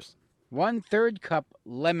orange juice. 1/3 cup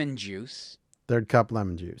lemon juice. 1/3 cup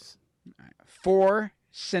lemon juice. 4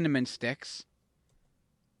 cinnamon sticks.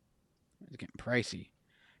 It's getting pricey.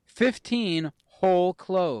 15 whole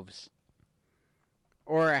cloves.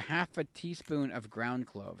 Or a 1/2 teaspoon of ground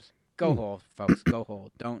cloves. Go whole, folks. Go whole.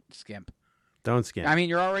 Don't skimp. Don't skimp. I mean,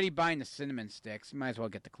 you're already buying the cinnamon sticks. You might as well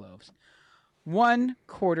get the cloves.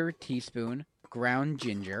 1/4 teaspoon ground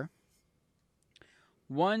ginger.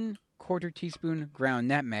 1/4 teaspoon ground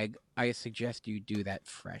nutmeg. I suggest you do that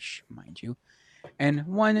fresh, mind you. And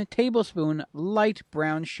 1 tablespoon light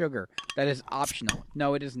brown sugar. That is optional.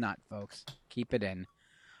 No, it is not, folks. Keep it in.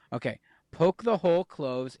 Okay. Poke the whole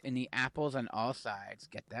cloves in the apples on all sides.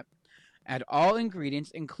 Get that? Add all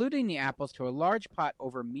ingredients, including the apples, to a large pot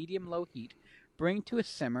over medium-low heat. Bring to a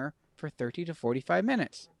simmer for 30 to 45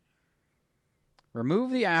 minutes.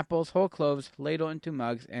 Remove the apples, whole cloves, ladle into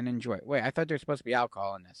mugs, and enjoy. Wait, I thought there was supposed to be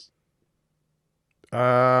alcohol in this.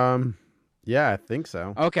 Yeah, I think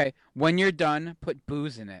so. Okay, when you're done, put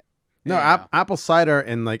booze in it. No, apple cider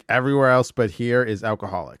and like everywhere else but here is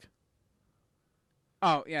alcoholic.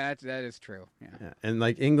 Oh yeah, that is true. Yeah. Yeah. And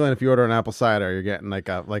like England, if you order an apple cider, you're getting like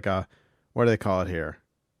a what do they call it here?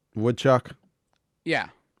 Woodchuck. Yeah.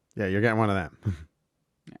 Yeah, you're getting one of them.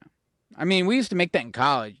 I mean, we used to make that in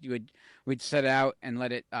college. We'd set it out and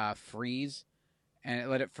let it freeze, and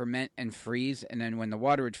let it ferment and freeze, and then when the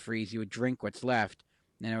water would freeze, you would drink what's left,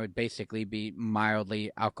 and it would basically be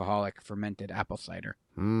mildly alcoholic fermented apple cider.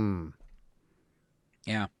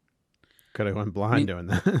 Yeah. Could have went blind doing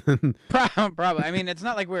that. Probably. I mean, it's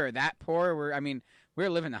not like we were that poor. We're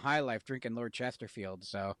living the high life, drinking Lord Chesterfield.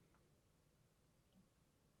 So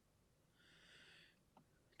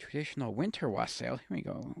traditional winter wassail. Here we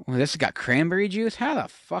go. Well, this has got cranberry juice. How the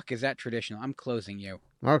fuck is that traditional? I'm closing you.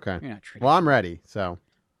 Okay. You're not traditional. Well, I'm ready. So.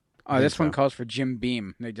 Oh, this one calls for Jim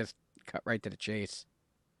Beam. They just cut right to the chase.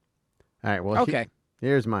 All right. Well. Okay.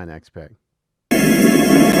 Here's my next pick.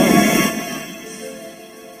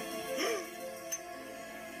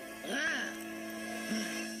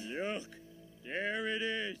 Look, there it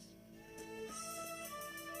is.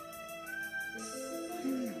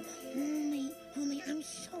 Homie, I'm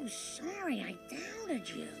so sorry I doubted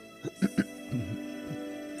you.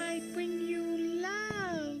 I bring you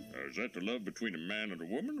love. Is that the love between a man and a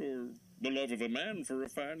woman, or the love of a man for a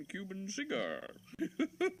fine Cuban cigar?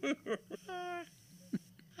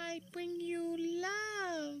 I bring you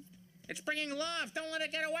love. It's bringing love. Don't let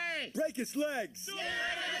it get away. Break its legs.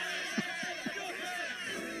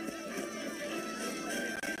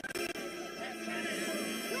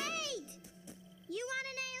 Wait! You want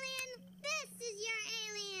an alien? This is your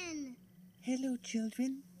alien. Hello,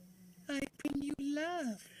 children. I bring you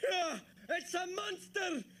love. It's a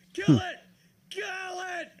monster! Kill it! Kill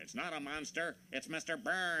it! It's not a monster. It's Mr.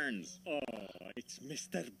 Burns. Oh, it's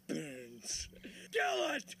Mr. Burns. Kill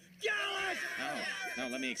it! Kill it! No,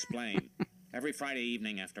 let me explain. Every Friday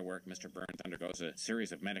evening after work, Mr. Burns undergoes a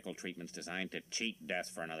series of medical treatments designed to cheat death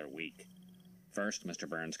for another week. First, Mr.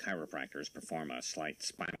 Burns' chiropractors perform a slight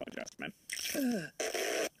spinal adjustment.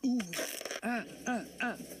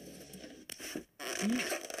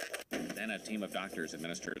 Then a team of doctors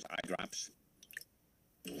administers eye drops,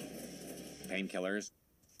 painkillers,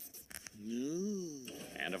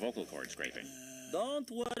 and a vocal cord scraping. Don't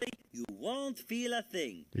worry, you won't feel a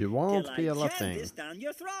thing. You won't till feel I a jam thing. this down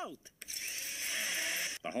your throat.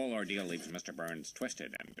 The whole ordeal leaves Mr. Burns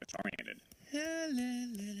twisted and disoriented.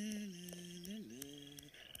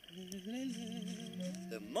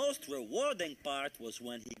 The most rewarding part was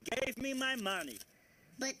when he gave me my money.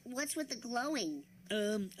 But what's with the glowing?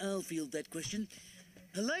 I'll field that question.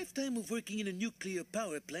 A lifetime of working in a nuclear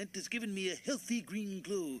power plant has given me a healthy green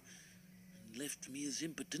glow and left me as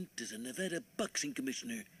impotent as a Nevada boxing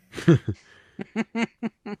commissioner.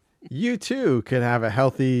 You too could have a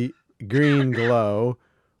healthy green glow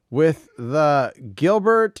with the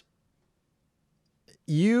Gilbert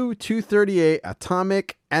U-238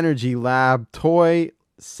 Atomic Energy Lab toy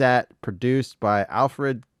set produced by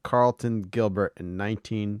Alfred Carlton Gilbert in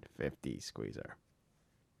 1950. Squeezer.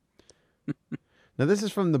 Now, this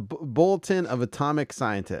is from the Bulletin of Atomic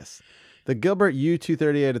Scientists. The Gilbert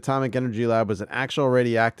U-238 Atomic Energy Lab was an actual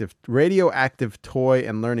radioactive toy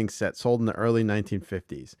and learning set sold in the early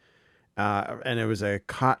 1950s. And it was a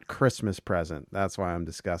hot Christmas present. That's why I'm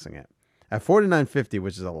discussing it. At $49.50,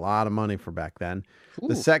 which is a lot of money for back then,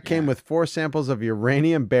 the set came with 4 samples of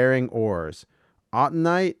uranium-bearing ores: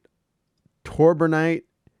 autunite, torbernite,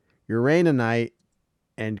 uraninite,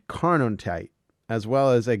 and carnotite, as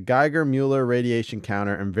well as a Geiger-Müller radiation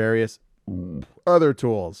counter and various other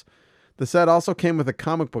tools. The set also came with a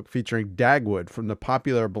comic book featuring Dagwood from the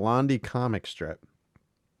popular Blondie comic strip.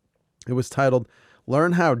 It was titled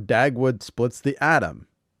 "Learn How Dagwood Splits the Atom,"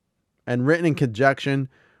 and written in conjunction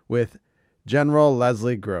with General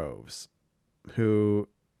Leslie Groves, who,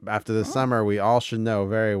 after the summer, we all should know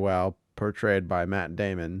very well, portrayed by Matt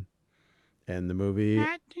Damon in the movie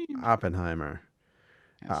Oppenheimer.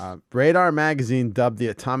 Yes. Radar Magazine dubbed the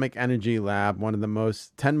Atomic Energy Lab one of the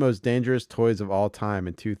 10 most dangerous toys of all time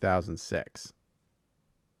in 2006.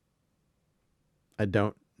 I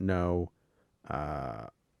don't know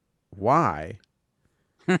why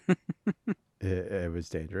it was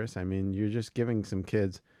dangerous. I mean, you're just giving some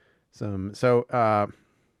kids some...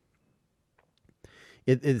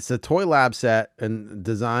 It's a toy lab set and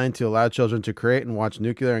designed to allow children to create and watch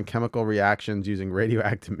nuclear and chemical reactions using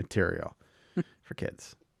radioactive material for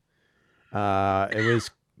kids. It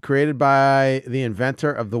was created by the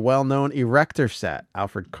inventor of the well-known Erector set,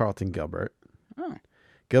 Alfred Carlton Gilbert. Oh.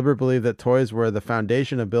 Gilbert believed that toys were the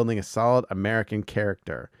foundation of building a solid American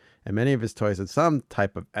character, and many of his toys had some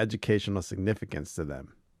type of educational significance to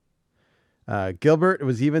them. Gilbert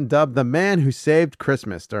was even dubbed the man who saved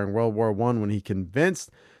Christmas during World War I when he convinced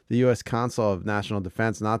the U.S. Council of National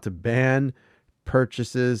Defense not to ban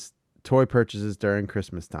toy purchases during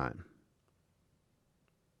Christmas time.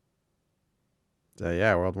 So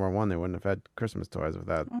yeah, World War I, they wouldn't have had Christmas toys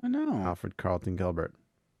without Alfred Carlton Gilbert.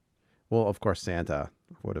 Well, of course Santa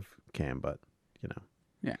would have came, but you know.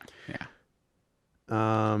 Yeah.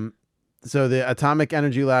 So the Atomic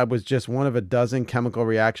Energy Lab was just one of a dozen chemical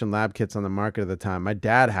reaction lab kits on the market at the time. My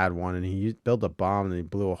dad had one, and he built a bomb and he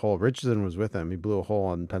blew a hole. Richardson was with him. He blew a hole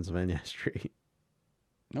on Pennsylvania Street.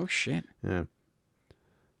 Oh shit. Yeah.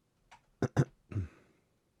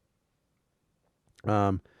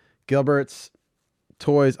 Gilbert's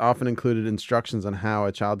toys often included instructions on how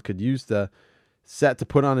a child could use the set to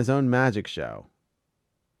put on his own magic show.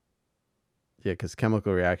 Yeah, because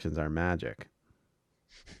chemical reactions are magic.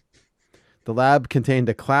 The lab contained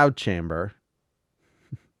a cloud chamber,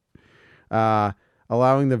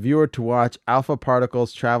 allowing the viewer to watch alpha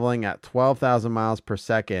particles traveling at 12,000 miles per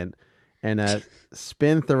second, and a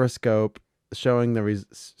spinthariscope showing the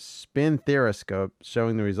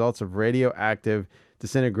results of radioactive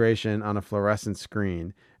disintegration on a fluorescent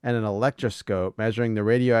screen, and an electroscope measuring the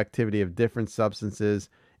radioactivity of different substances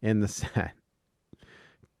in the set.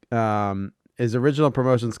 His original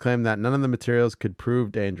promotions claimed that none of the materials could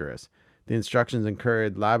prove dangerous. The instructions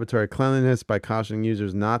encouraged laboratory cleanliness by cautioning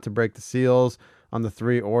users not to break the seals on the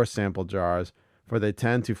 3 ore sample jars, for they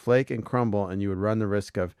tend to flake and crumble, and you would run the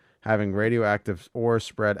risk of having radioactive ore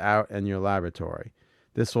spread out in your laboratory.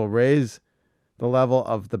 This will raise the level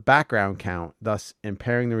of the background count, thus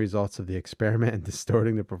impairing the results of the experiment and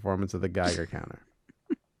distorting the performance of the Geiger counter.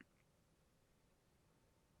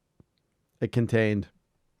 It contained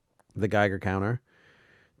the Geiger counter,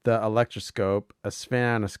 the electroscope, a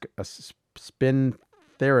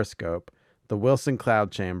spinthariscope, the Wilson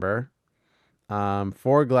cloud chamber,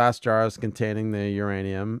 4 glass jars containing the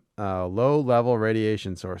uranium, low-level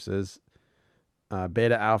radiation sources,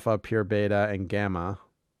 beta, alpha, pure beta, and gamma,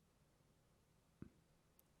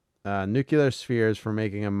 nuclear spheres for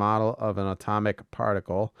making a model of an atomic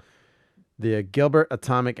particle, the Gilbert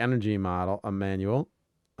Atomic Energy Model, a manual,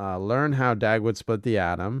 learn how Dagwood split the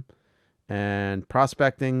atom, and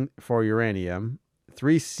prospecting for uranium,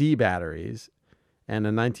 3 C batteries, and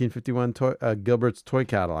a 1951 Gilbert's toy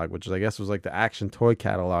catalog, which I guess was like the action toy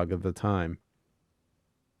catalog of the time.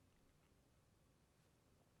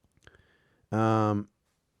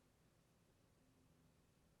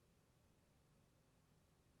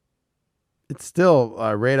 It's still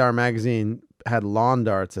Radar magazine had lawn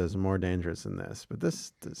darts as more dangerous than this, but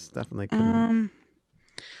this definitely couldn't.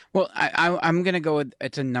 Well, I'm gonna go with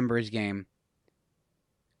it's a numbers game.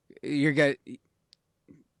 You're gonna.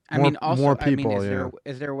 More people.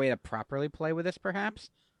 Is there a way to properly play with this, perhaps?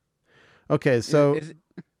 Okay, so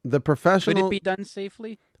the professional. Could it be done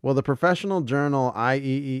safely? Well, the professional journal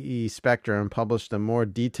IEEE Spectrum published a more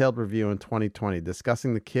detailed review in 2020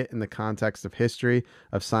 discussing the kit in the context of history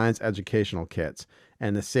of science educational kits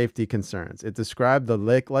and the safety concerns. It described the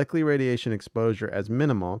likely radiation exposure as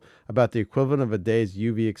minimal, about the equivalent of a day's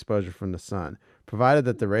UV exposure from the sun, provided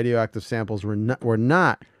that the radioactive samples were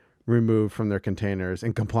not removed from their containers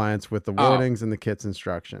in compliance with the warnings in the kit's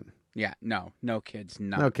instruction. Yeah, no kids,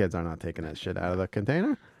 no. No kids are not taking that shit out of the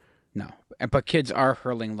container. No, but kids are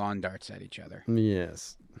hurling lawn darts at each other.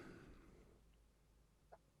 Yes.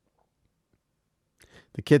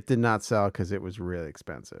 The kit did not sell because it was really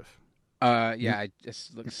expensive. Yeah, it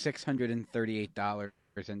just looks $638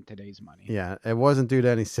 in today's money. Yeah, it wasn't due to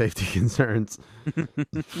any safety concerns.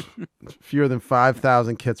 Fewer than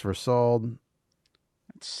 5,000 kits were sold.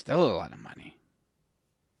 That's still a lot of money.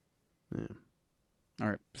 Yeah.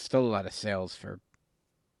 Or still a lot of sales for...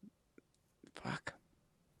 Fuck.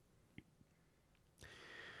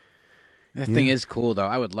 That thing is cool, though.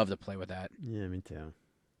 I would love to play with that. Yeah, me too.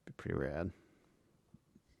 Be pretty rad.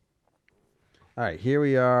 All right, here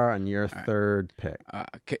we are on your third pick.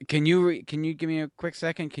 Can you give me a quick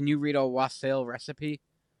second? Can you read a wassail recipe?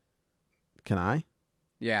 Can I?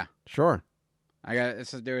 Yeah. Sure.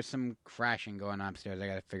 There was some crashing going on upstairs. I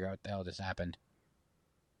got to figure out what the hell just happened.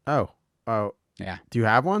 Oh. Yeah. Do you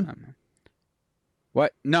have one?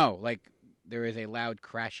 What? No, there is a loud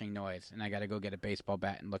crashing noise, and I got to go get a baseball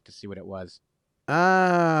bat and look to see what it was. Oh,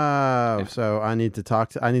 yeah. So I need to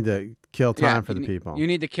kill time for the people. You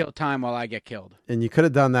need to kill time while I get killed. And you could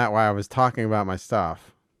have done that while I was talking about my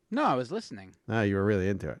stuff. No, I was listening. No, you were really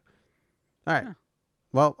into it. All right. Yeah.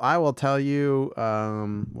 Well, I will tell you,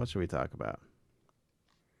 what should we talk about?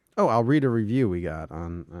 Oh, I'll read a review we got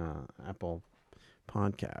on Apple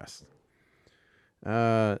Podcast.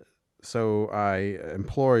 So I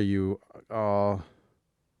implore you all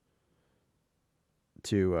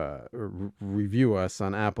to review us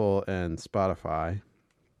on Apple and Spotify,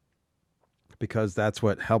 because that's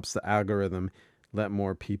what helps the algorithm let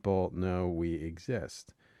more people know we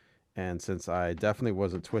exist. And since I definitely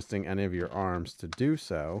wasn't twisting any of your arms to do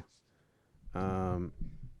so, okay,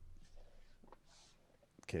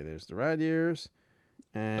 there's the Rad Years.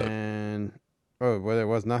 And, well, there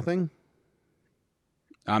was nothing?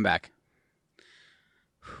 I'm back.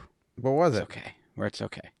 What was it? Okay. Where it's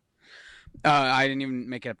okay. I didn't even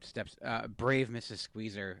make it up the steps. Brave Mrs.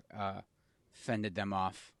 Squeezer fended them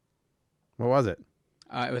off. What was it?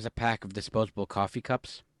 It was a pack of disposable coffee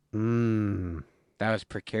cups. Mmm. That was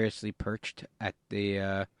precariously perched at the,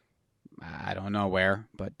 I don't know where,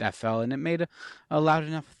 but that fell, and it made a loud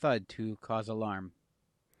enough thud to cause alarm.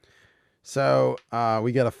 So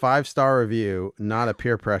we get a 5-star review, not a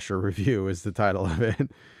peer pressure review is the title of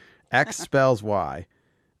it. X spells Y.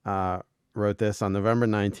 Wrote this on November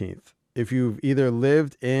 19th. If you've either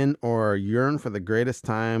lived in or yearn for the greatest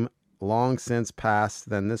time long since past,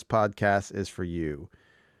 then this podcast is for you.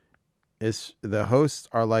 The hosts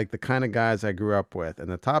are like the kind of guys I grew up with,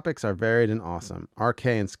 and the topics are varied and awesome. RK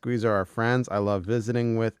and Squeezer are friends I love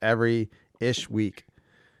visiting with every-ish week.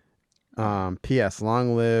 P.S.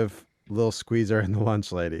 Long live Lil Squeezer and the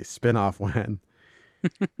Lunch Lady. Spin-off when?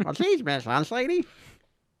 Well, geez, Miss Lunch Lady,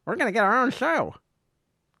 we're going to get our own show.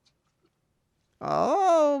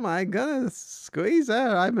 Oh my goodness, Squeezer,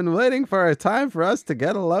 I've been waiting for a time for us to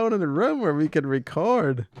get alone in a room where we could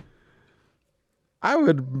record. I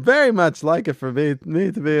would very much like it for me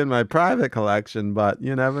to be in my private collection, but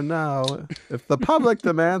you never know. If the public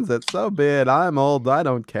demands it, so be it. I'm old, I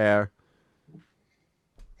don't care.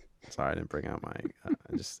 Sorry, I didn't bring out my...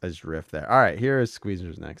 I just riffed there. All right, here is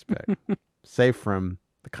Squeezer's next pick. Safe from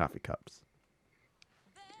the coffee cups.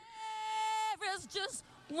 There is just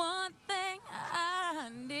one thing I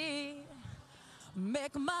need.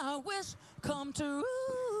 Make my wish come true.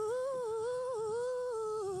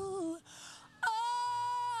 All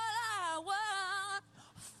I want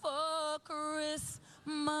for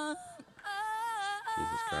Christmas.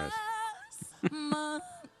 Jesus Christ.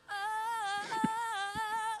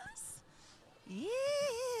 Yes.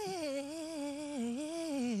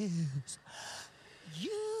 You.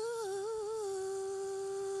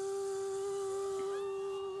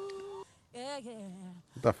 Yeah.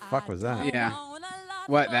 What the fuck was that? Yeah.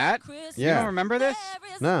 What, that? Yeah. You don't remember this?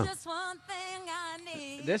 No.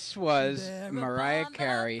 This was Mariah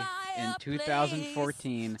Carey in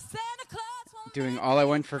 2014 doing All I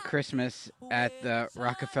Want for Christmas at the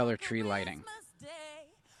Rockefeller tree lighting.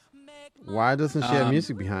 Why doesn't she have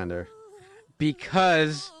music behind her?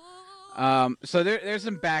 Because, so there's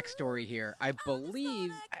some backstory here. I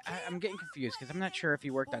believe, I'm getting confused because I'm not sure if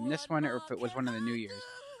he worked on this one or if it was one of the New Year's.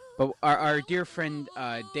 But our dear friend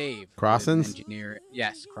Dave, Crossins? engineer,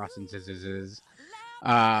 yes, Crossins is.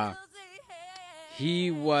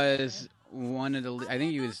 He was one of the. I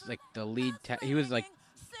think he was like the lead. He was like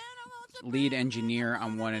lead engineer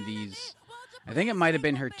on one of these. I think it might have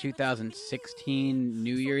been her 2016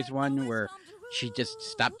 New Year's one where she just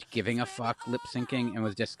stopped giving a fuck lip syncing and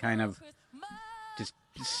was just kind of just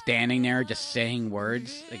standing there, just saying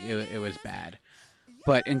words. Like it was bad.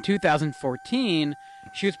 But in 2014,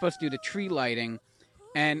 she was supposed to do the tree lighting,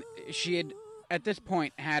 and she had, at this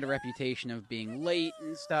point, had a reputation of being late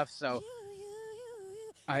and stuff, so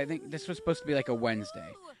I think this was supposed to be like a Wednesday.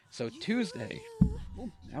 So Tuesday,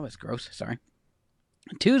 that was gross, sorry.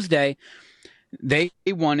 Tuesday, they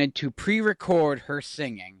wanted to pre-record her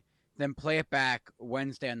singing, then play it back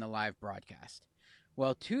Wednesday on the live broadcast.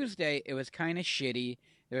 Well, Tuesday, it was kind of shitty.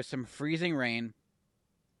 There was some freezing rain.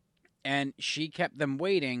 And she kept them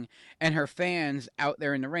waiting, and her fans out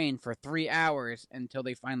there in the rain for 3 hours until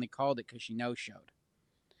they finally called it because she no-showed.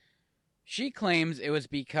 She claims it was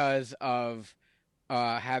because of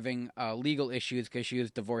having legal issues because she was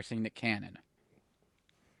divorcing Nick Cannon.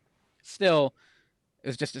 Still, it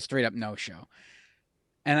was just a straight-up no-show.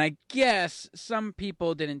 And I guess some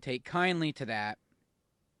people didn't take kindly to that.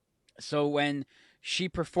 So when she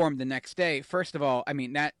performed the next day, first of all, I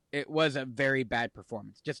mean, it was a very bad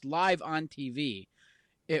performance. Just live on TV,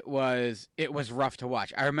 it was rough to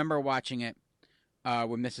watch. I remember watching it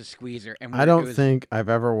with Mrs. Squeezer. And I don't think I've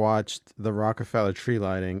ever watched the Rockefeller tree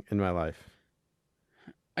lighting in my life.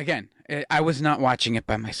 Again, I was not watching it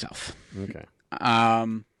by myself. Okay.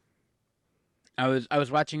 I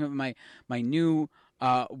was watching it with my new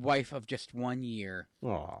wife of just 1 year.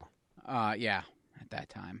 Aw. Yeah, at that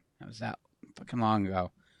time. That was that fucking long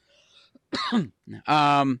ago.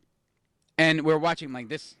 And we're watching, like,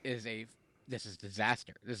 this is this is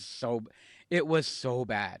disaster. It was so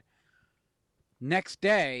bad. Next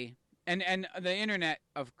day, and the internet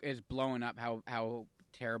is blowing up how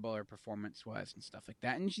terrible her performance was and stuff like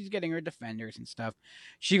that. And she's getting her defenders and stuff.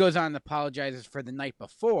 She goes on and apologizes for the night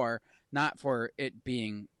before, not for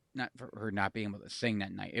her not being able to sing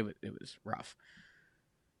that night. It was rough.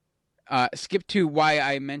 Skip to why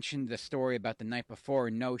I mentioned the story about the night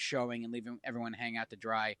before, no showing and leaving everyone hang out to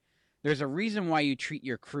dry. There's a reason why you treat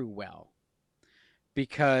your crew well.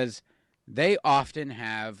 Because they often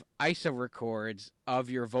have ISO records of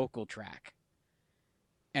your vocal track.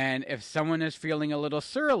 And if someone is feeling a little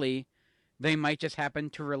surly, they might just happen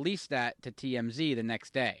to release that to TMZ the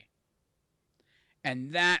next day.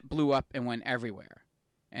 And that blew up and went everywhere.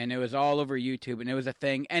 And it was all over YouTube, and it was a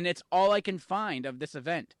thing. And it's all I can find of this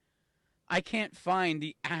event. I can't find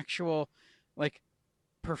the actual,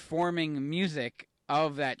 performing music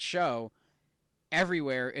of that show.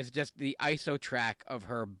 Everywhere is just the ISO track of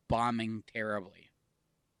her bombing terribly.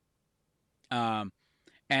 And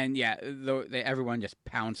yeah, everyone just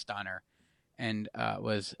pounced on her and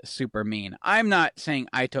was super mean. I'm not saying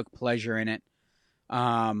I took pleasure in it.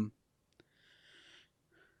 But,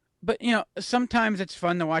 sometimes it's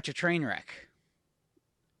fun to watch a train wreck.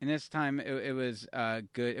 And this time it was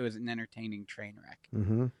good. It was an entertaining train wreck.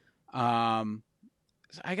 Mm-hmm.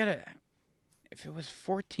 So if it was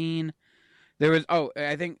 14... There was,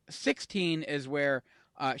 I think 16 is where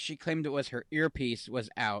she claimed it was her earpiece was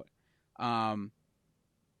out. And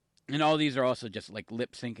all these are also just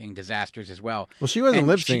lip syncing disasters as well. Well, she wasn't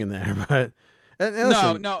lip syncing there, but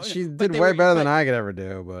listen, no, she did way better than I could ever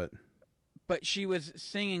do. But she was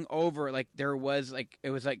singing over there was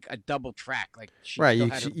it was a double track. She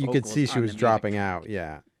right, still you could see she was dropping out.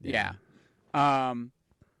 Yeah.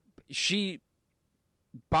 She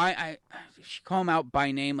call him out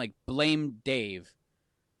by name, blame Dave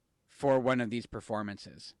for one of these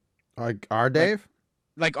performances. Our Dave?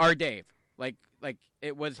 Our Dave.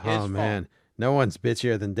 It was his fault. Oh, man. No one's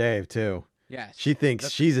bitchier than Dave, too. Yes. She thinks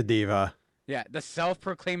she's a diva. Yeah, the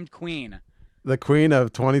self-proclaimed queen. The queen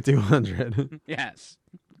of 2200. Yes.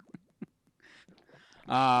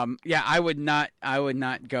 Yeah, I would not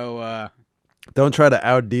go... Don't try to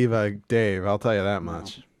out-diva Dave, I'll tell you that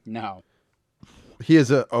much. No. He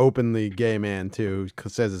is an openly gay man too. Who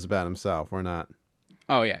says it's about himself. We're not.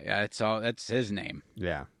 Oh yeah. That's his name.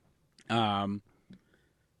 Yeah.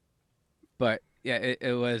 But yeah,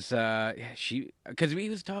 it was because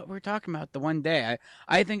we were talking about the one day.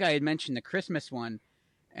 I think I had mentioned the Christmas one,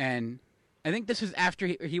 and I think this was after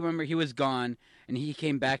he remember he was gone and he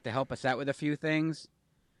came back to help us out with a few things.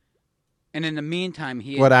 And in the meantime,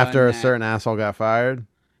 after a certain asshole got fired.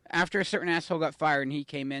 After a certain asshole got fired, and he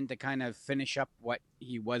came in to kind of finish up what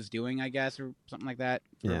he was doing, I guess, or something like that.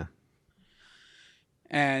 Yeah.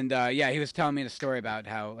 And he was telling me the story about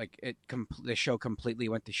how the show completely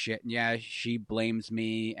went to shit. And yeah, she blames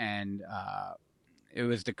me, and it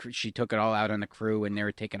was she took it all out on the crew, and they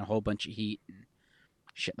were taking a whole bunch of heat and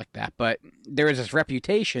shit like that. But there was this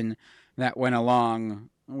reputation that went along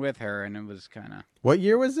with her, and it was kind of. What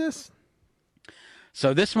year was this?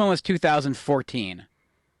 So this one was 2014.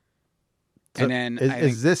 So and then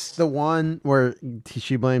is this the one where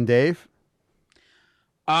she blamed Dave?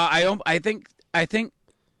 I think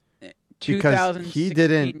because he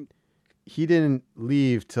didn't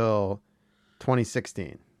leave till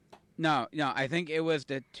 2016. No, I think it was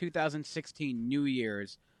the 2016 New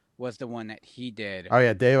Year's was the one that he did. Oh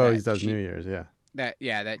yeah, Dave always does New Year's, yeah.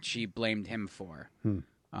 That she blamed him for.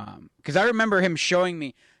 Because I remember him showing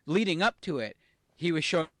me leading up to it. He was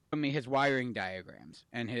showing me his wiring diagrams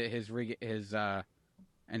and his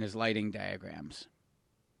lighting diagrams.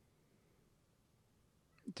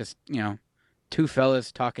 Just two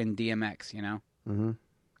fellas talking DMX, Mm-hmm.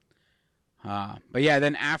 But yeah,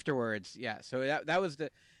 then afterwards, so that was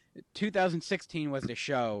the 2016 was the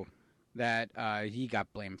show that he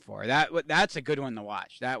got blamed for. That's a good one to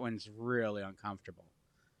watch. That one's really uncomfortable.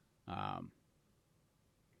 I'm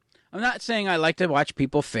not saying I like to watch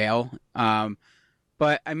people fail.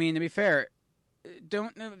 But I mean, to be fair,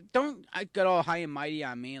 don't get all high and mighty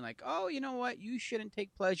on me and oh, you know what? You shouldn't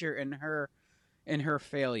take pleasure in her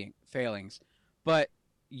failings. But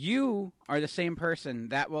you are the same person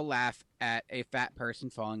that will laugh at a fat person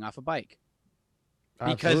falling off a bike.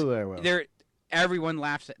 Absolutely, I will. Everyone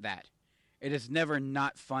laughs at that. It is never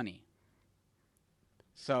not funny.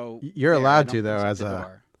 So you're allowed to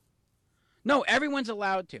though, No, everyone's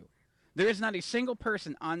allowed to. There is not a single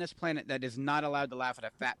person on this planet that is not allowed to laugh at a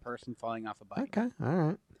fat person falling off a bike. Okay, all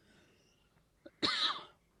right.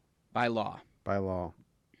 By law. By law.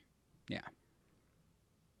 Yeah.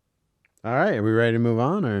 All right, are we ready to move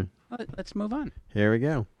on, or? Let's move on. Here we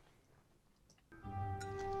go.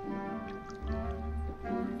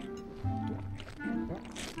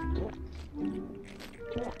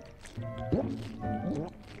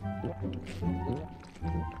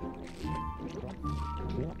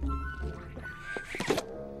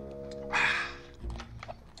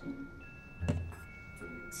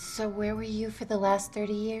 So where were you for the last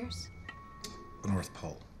 30 years? The North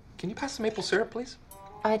Pole. Can you pass the maple syrup, please?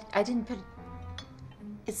 I didn't put...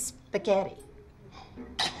 It's spaghetti.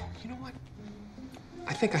 You know what?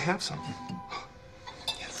 I think I have some.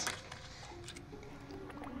 Yes.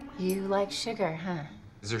 You like sugar, huh?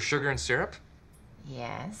 Is there sugar in syrup?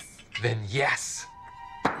 Yes. Then yes.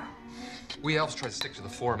 We elves try to stick to the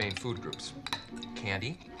 4 main food groups.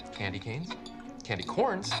 Candy, candy canes, candy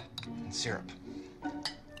corns, and syrup.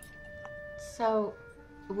 So,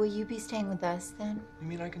 will you be staying with us then? You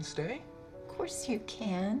mean I can stay? Of course you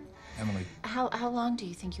can. Emily. How long do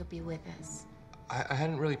you think you'll be with us? I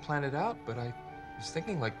hadn't really planned it out, but I was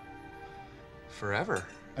thinking like forever.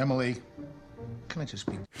 Emily, can I just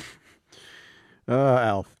be...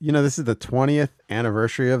 Elf. You know, this is the 20th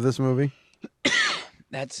anniversary of this movie.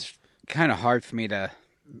 That's kind of hard for me to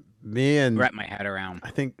wrap my head around.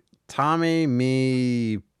 I think Tommy,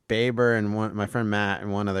 me, Baber, and my friend Matt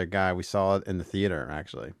and one other guy, we saw it in the theater,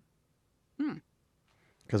 actually.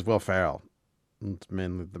 Because Will Ferrell, it's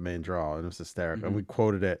the main draw, and it was hysterical. And we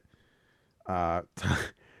quoted it.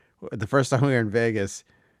 The first time we were in Vegas,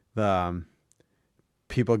 the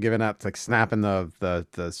people giving out, like snapping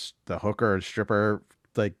the hooker or stripper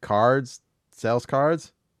like cards, sales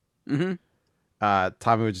cards. Mm-hmm.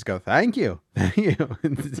 Tommy would just go, "Thank you, thank you,"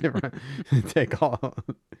 and take all.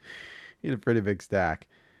 He had a pretty big stack.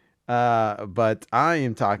 But I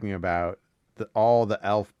am talking about all the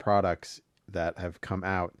Elf products that have come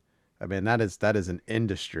out. I mean, that is an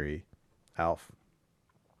industry, Elf.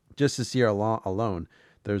 Just this year alone,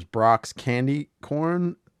 there's Brock's candy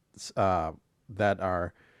corn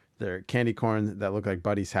they're candy corn that look like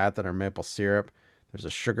Buddy's hat that are maple syrup. There's a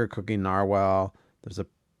sugar cookie narwhal. There's a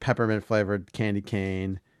peppermint flavored candy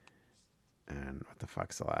cane. And what the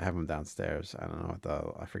fuck's the last? I have them downstairs. I don't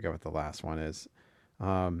know I forget what the last one is.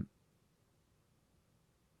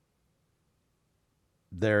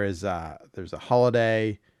 There's a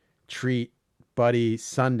holiday treat Buddy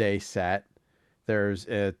Sunday set. There's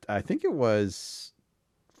I think it was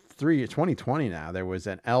 2020 now. There was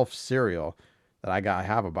an Elf cereal that I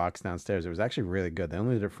have a box downstairs. It was actually really good. They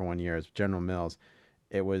only did it for 1 year. It's General Mills.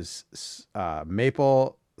 It was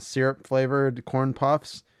maple syrup flavored corn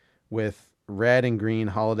puffs with red and green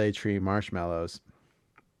holiday tree marshmallows.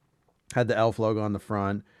 Had the Elf logo on the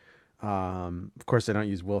front. Of course, they don't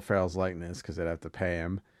use Will Ferrell's likeness because they'd have to pay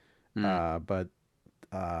him. But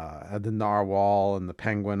had the narwhal and the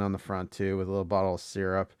penguin on the front too, with a little bottle of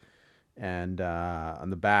syrup. And on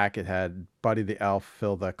the back, it had Buddy the Elf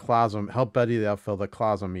help Buddy the Elf fill the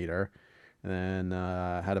closometer. And then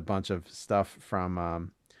had a bunch of stuff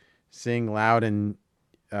from Sing Loud and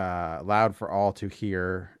Loud for All to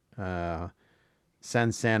Hear,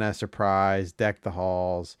 Send Santa a Surprise, Deck the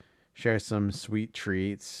Halls, Share Some Sweet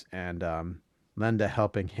Treats, and Lend a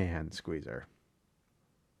Helping Hand Squeezer.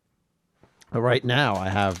 Right now, I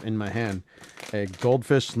have in my hand a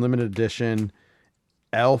Goldfish limited edition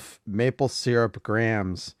Elf maple syrup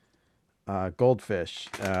grams goldfish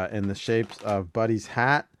in the shapes of Buddy's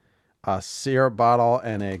hat, a syrup bottle,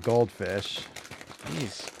 and a goldfish.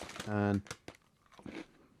 Jeez. And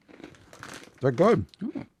they're good.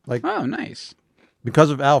 Ooh. Like, oh, nice. Because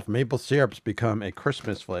of Elf, maple syrup's become a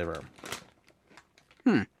Christmas flavor.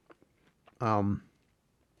 On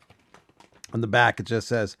the back, it just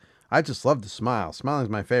says, "I just love to smile. Smiling's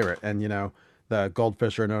my favorite." And, you know, the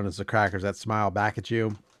goldfish are known as the crackers that smile back at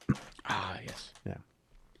you. Ah, yes. Yeah.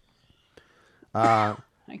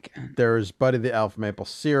 There's Buddy the Elf maple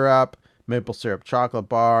syrup chocolate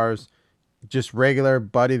bars, just regular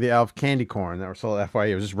Buddy the Elf candy corn that were sold at FYE.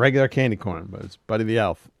 It was just regular candy corn, but it's Buddy the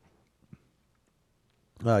Elf.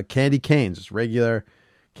 Candy canes, just regular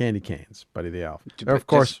candy canes, Buddy the Elf. Or, of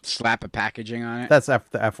course, slap a packaging on it. That's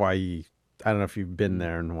the FYE. I don't know if you've been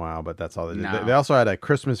there in a while, but that's all they did. No. They also had a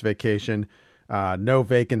Christmas vacation, no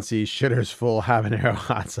vacancy, shitters full habanero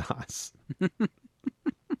hot sauce.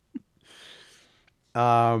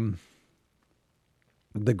 The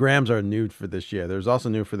grams are new for this year. There's also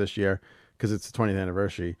new for this year because it's the 20th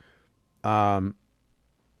anniversary. Mrs.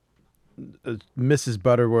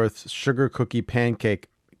 Butterworth's sugar cookie pancake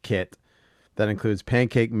kit that includes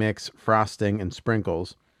pancake mix, frosting, and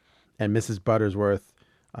sprinkles, and Mrs. Butterworth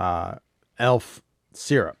Elf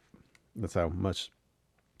syrup. That's how much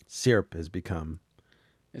syrup has become.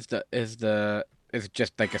 Is the Is it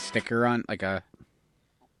just like a sticker on, like a?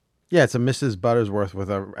 Yeah, it's a Mrs. Buttersworth with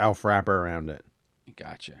a elf wrapper around it.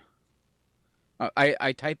 Gotcha.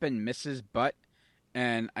 I type in Mrs. Butt,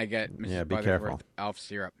 and I get Mrs. Yeah, be Butterworth careful. elf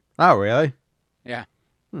syrup. Oh, really? Yeah.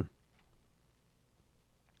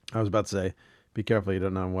 I was about to say, be careful. You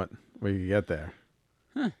don't know what you get there.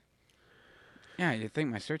 Huh. Yeah, you'd think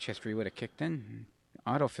my search history would have kicked in,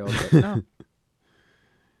 autofilled, but no.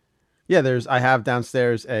 Yeah, I have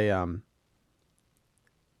downstairs a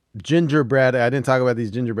gingerbread. I didn't talk about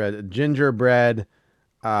these gingerbread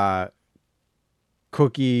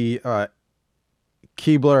cookie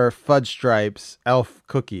Keebler fudge stripes elf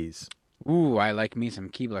cookies. Ooh, I like me some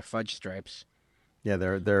Keebler fudge stripes. Yeah,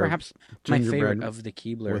 they're perhaps my favorite of the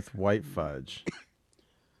Keebler with white fudge.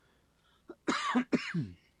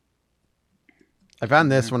 I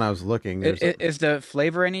found this when I was looking. Is the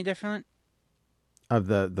flavor any different? Of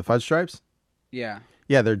the fudge stripes? Yeah.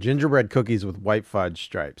 Yeah, they're gingerbread cookies with white fudge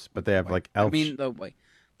stripes, but they have like elf. I mean,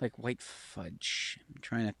 like white fudge. I'm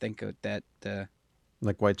trying to think of that.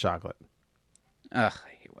 Like white chocolate. Ugh, I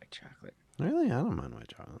hate white chocolate. Really? I don't mind white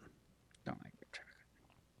chocolate. Don't like white chocolate.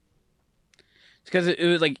 It's because it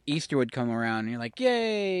was like Easter would come around, and you're like,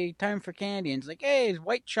 "Yay, time for candy!" And it's like, "Hey, it's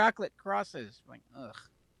white chocolate crosses." I'm like, ugh.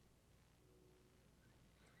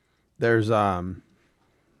 There's let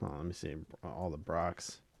me see all the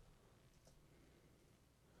Brock's.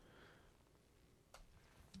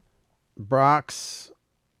 Brock's.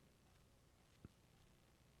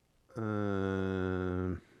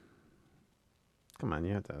 Come on,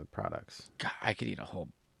 you have the products. God, I could eat a whole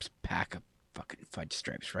pack of fucking fudge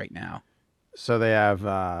stripes right now. So they have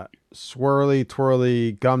swirly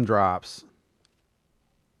twirly gumdrops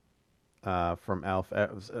from Elf.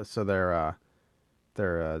 So they're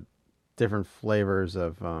different flavors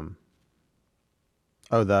of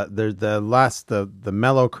there's the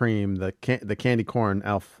mellow cream, the candy corn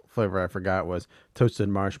Elf flavor I forgot was toasted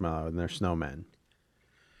marshmallow, and they're snowmen.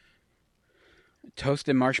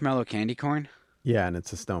 Toasted marshmallow candy corn? Yeah, and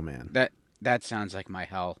it's a snowman. That sounds like my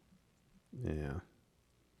hell. Yeah.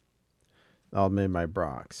 All made by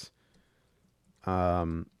Brock's.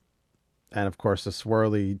 And of course the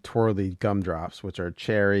swirly twirly gumdrops, which are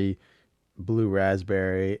cherry, blue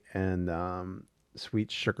raspberry, and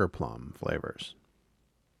sweet sugar plum flavors.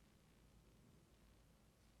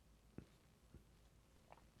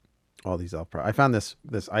 All these Elf products. I found this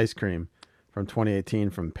ice cream from 2018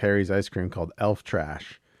 from Perry's Ice Cream called Elf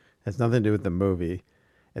Trash. It has nothing to do with the movie.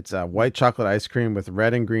 It's a white chocolate ice cream with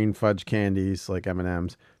red and green fudge candies like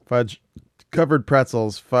M&M's, fudge covered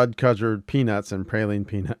pretzels, fudge covered peanuts, and praline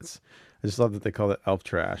peanuts. I just love that they call it Elf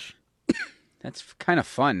Trash. That's kind of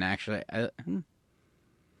fun, actually.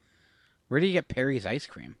 Where do you get Perry's ice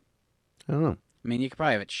cream? I don't know. I mean, you could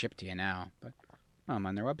probably have it shipped to you now, but I'm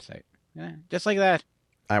on their website. Yeah, just like that.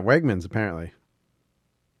 At Wegmans, apparently.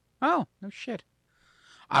 Oh, no shit.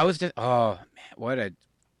 I was just, oh, man, what a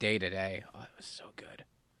day today. Oh, it was so good.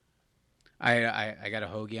 I got a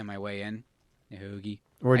hoagie on my way in. A hoagie.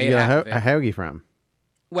 Where'd you get a hoagie from?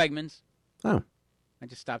 Wegmans. Oh. I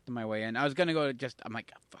just stopped on my way in. I was going to go to I'm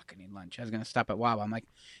like, oh, fuck, I need lunch. I was going to stop at Wawa. I'm like,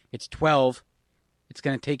 it's 12. It's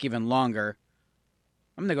going to take even longer.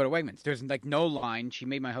 I'm going to go to Wegmans. There's like no line. She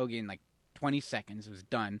made my hoagie in like 20 seconds. It was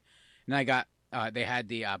done. And I got, they had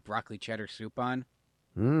the broccoli cheddar soup on.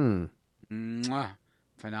 Mwah,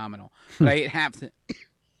 phenomenal. But I ate half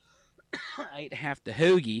the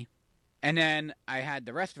hoagie, and then I had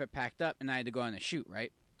the rest of it packed up, and I had to go on the shoot,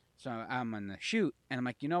 right? So I'm on the shoot, and I'm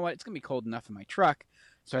like, you know what? It's gonna be cold enough in my truck.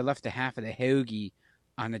 So I left the half of the hoagie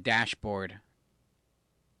on the dashboard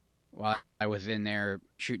while I was in there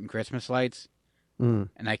shooting Christmas lights, and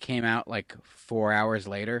I came out like 4 hours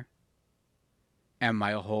later, and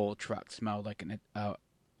my whole truck smelled like a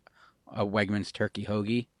Wegmans turkey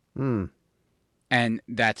hoagie. And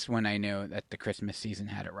that's when I knew that the Christmas season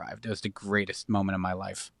had arrived. It was the greatest moment of my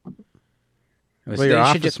life. Well, your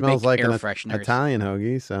office smells like an Italian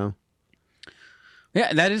hoagie, so.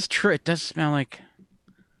 Yeah, that is true. It does smell like.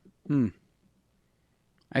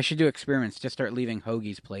 I should do experiments. Just start leaving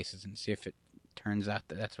hoagies places and see if it turns out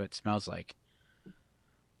that that's what it smells like.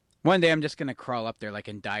 One day I'm just going to crawl up there like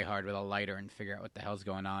in Die Hard with a lighter and figure out what the hell's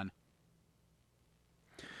going on.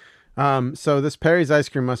 So this Perry's ice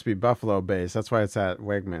cream must be Buffalo based. That's why it's at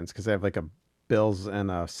Wegmans, because they have like a Bill's and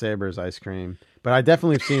a Sabres ice cream. But I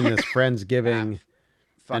definitely have seen this Friendsgiving,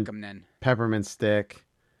 fuck them then, peppermint stick,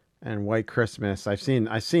 and White Christmas. I've seen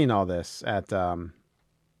all this at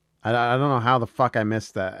I don't know how the fuck I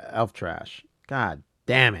missed the Elf Trash. God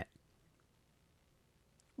damn it!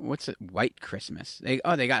 What's it? White Christmas? They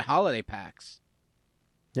got holiday packs.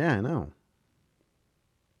 Yeah, I know.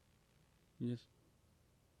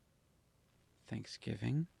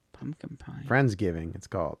 Thanksgiving pumpkin pie. Friendsgiving, it's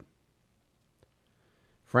called.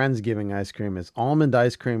 Friendsgiving ice cream is almond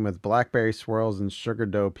ice cream with blackberry swirls and sugar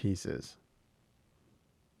dough pieces.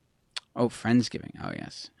 Oh, Friendsgiving. Oh,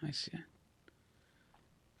 yes. I see.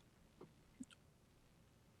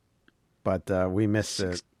 But we missed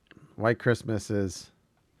it. White Christmas is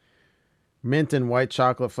mint and white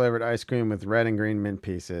chocolate flavored ice cream with red and green mint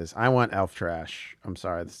pieces. I want elf trash. I'm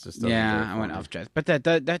sorry, this just doesn't do it I for want me. elf trash. But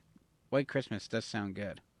that White Christmas does sound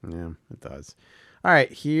good. Yeah, it does. All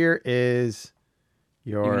right, here is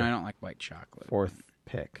your Even though I don't like white chocolate. fourth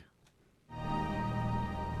pick.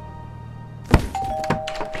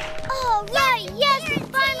 Oh, right, yes, it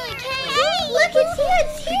finally came. Hey, look, it's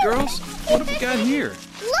here. Hey, girls, what have we got here?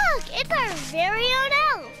 Look, it's our very own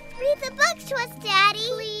elf. Read the books to us, Daddy.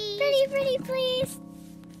 Please. Pretty, pretty, please.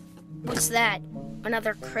 What's that?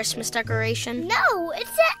 Another Christmas decoration? No,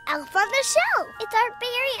 it's the elf on the shelf. It's our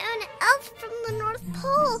very own elf from the North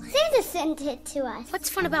Pole. Santa sent it to us. What's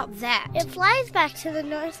fun about that? It flies back to the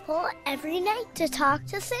North Pole every night to talk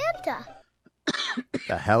to Santa.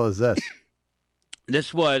 The hell is this?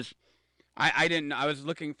 This was... I didn't... I was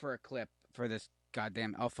looking for a clip for this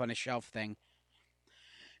goddamn elf on a shelf thing.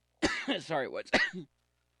 Sorry, what?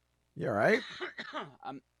 You all right?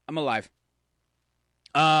 I'm alive.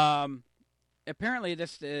 Apparently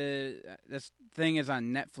this thing is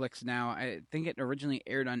on Netflix now. I think it originally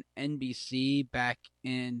aired on NBC back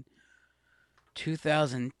in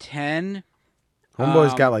 2010.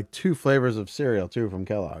 Homeboy's got like 2 flavors of cereal too from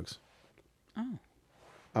Kellogg's. Oh.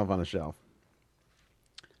 Up on a shelf.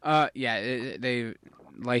 Yeah, they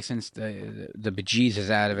licensed the bejesus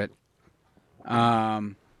out of it.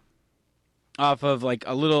 Off of like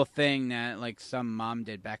a little thing that like some mom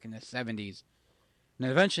did back in the 70s. And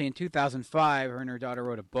eventually in 2005, her and her daughter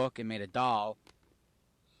wrote a book and made a doll.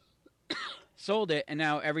 Sold it, and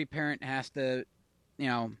now every parent has to,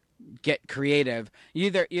 get creative.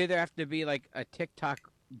 You either have to be like a TikTok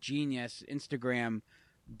genius, Instagram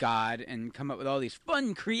god, and come up with all these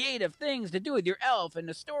fun, creative things to do with your elf and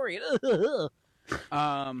the story.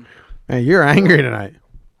 Man, you're angry tonight.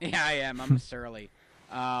 Yeah, I am. I'm surly.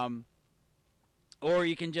 Or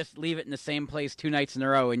you can just leave it in the same place 2 nights in a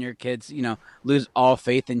row, and your kids, lose all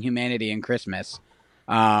faith in humanity and Christmas.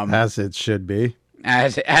 As it should be.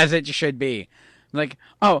 As it should be. Like,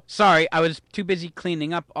 oh, sorry, I was too busy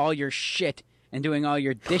cleaning up all your shit and doing all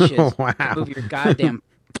your dishes Wow. to move your goddamn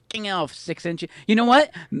fucking elf 6 inches. You know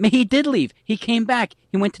what? He did leave. He came back.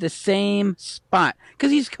 He went to the same spot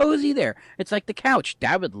because he's cozy there. It's like the couch.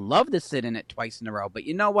 Dad would love to sit in it twice in a row, but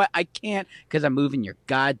you know what? I can't because I'm moving your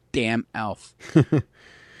goddamn elf.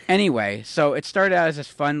 Anyway, so it started out as this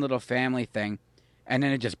fun little family thing, and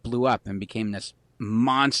then it just blew up and became this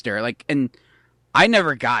monster. Like, and I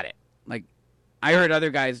never got it. Like, I heard other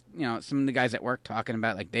guys, some of the guys at work talking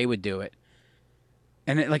about like they would do it,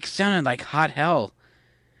 and it like sounded like hot hell.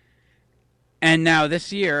 And now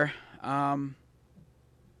this year,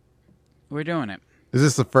 we're doing it. Is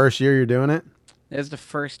this the first year you're doing it? It's the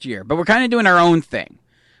first year, but we're kind of doing our own thing.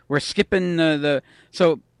 We're skipping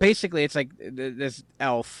so basically it's like this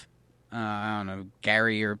elf, I don't know,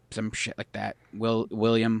 Gary or some shit like that,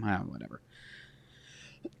 William, whatever.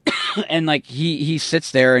 And like he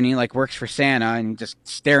sits there and he like works for Santa and he's just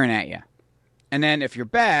staring at you. And then if you're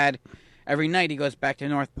bad, every night he goes back to the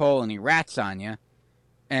North Pole and he rats on you.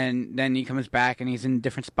 And then he comes back and he's in a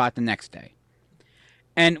different spot the next day.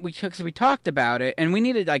 And we talked about it, and we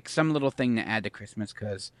needed like some little thing to add to Christmas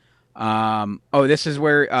because, this is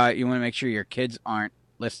where you want to make sure your kids aren't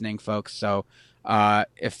listening, folks. So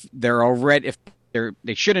if they're already,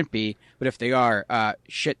 they shouldn't be, but if they are,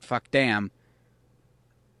 shit, fuck, damn.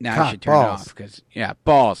 Now you should turn it off because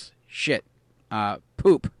balls, shit,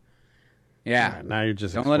 poop. Yeah. Right, now you're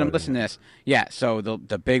just don't let them listen to this. Yeah. So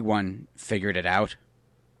the big one figured it out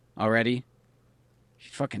already.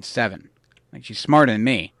 She's fucking 7. Like, she's smarter than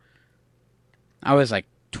me. I was like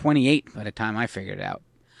 28 by the time I figured it out.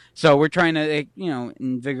 So we're trying to,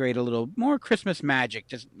 invigorate a little more Christmas magic.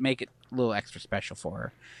 Just make it a little extra special for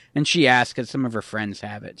her. And she asked because some of her friends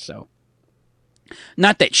have it. So,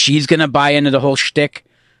 not that she's going to buy into the whole shtick,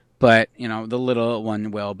 but, the little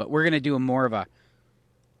one will. But we're going to do more of a...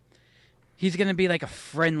 He's going to be like a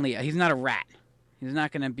friendly... He's not a rat. He's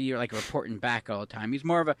not going to be like reporting back all the time. He's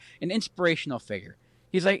more of an inspirational figure.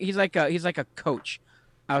 He's like a coach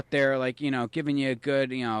out there, like, giving you a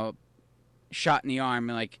good, shot in the arm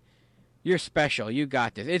and like, you're special. You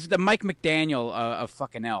got this. It's the Mike McDaniel of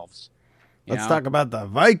fucking elves. Let's talk about the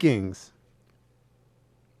Vikings.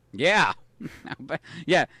 Yeah.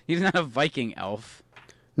 Yeah. He's not a Viking elf.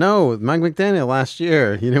 No, Mike McDaniel last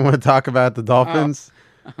year. You didn't want to talk about the Dolphins?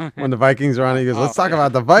 When the Vikings are on, he goes, "Let's talk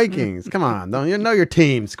about the Vikings." Come on, don't you know your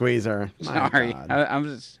team, Squeezer? My Sorry, God. I'm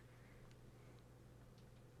just.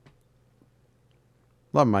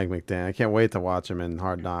 Love Mike McDaniel. I can't wait to watch him in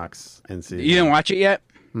Hard Knocks in season. You didn't watch it yet?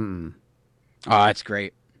 Mm-mm. Oh, it's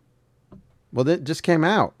great. Well, it just came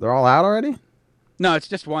out. They're all out already? No, it's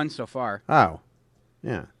just one so far. Oh,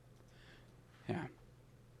 yeah. Yeah.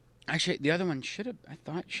 Actually, the other one I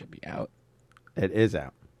thought should be out. It is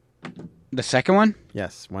out. The second one?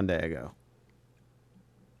 Yes, one day ago.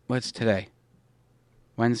 What's today?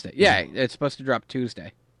 Wednesday. Yeah, it's supposed to drop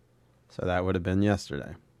Tuesday. So that would have been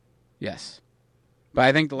yesterday. Yes. But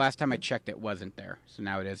I think the last time I checked, it wasn't there. So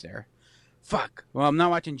now it is there. Fuck. Well, I'm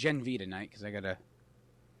not watching Gen V tonight because I got to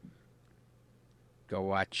go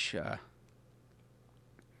watch...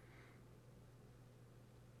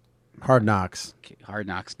 Hard Knocks. Hard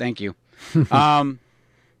Knocks. Thank you. But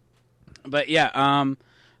yeah,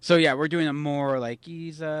 so yeah, we're doing a more like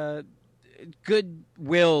he's a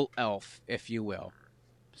goodwill elf, if you will.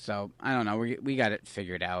 So I don't know, we got it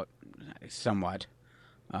figured out somewhat.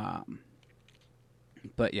 But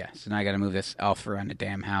yeah, so now I got to move this elf around the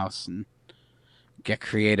damn house and get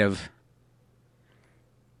creative.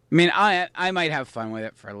 I mean, I might have fun with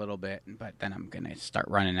it for a little bit, but then I'm gonna start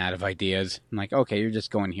running out of ideas. I'm like, okay, you're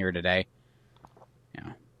just going here today. You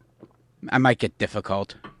know, I might get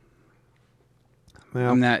difficult.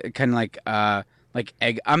 Well, I'm not kind of like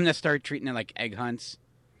egg. I'm gonna start treating it like egg hunts.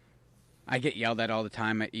 I get yelled at all the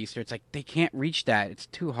time at Easter. It's like they can't reach that. It's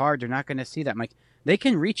too hard. They're not gonna see that. I'm like, they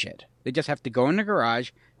can reach it. They just have to go in the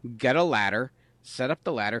garage, get a ladder, set up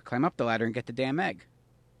the ladder, climb up the ladder, and get the damn egg.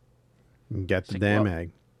 Get the damn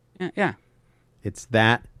egg. Yeah. It's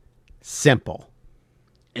that simple.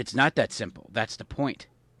 It's not that simple. That's the point.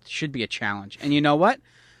 It should be a challenge. And you know what?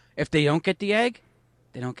 If they don't get the egg,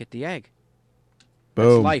 they don't get the egg. Boom.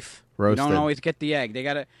 That's life. Roasted. You don't always get the egg. They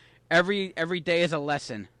gotta. Every day is a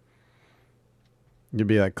lesson. You'd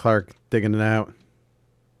be like Clark digging it out.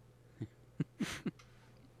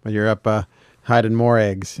 When you're up hiding more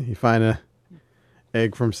eggs, you find a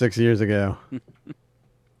egg from 6 years ago.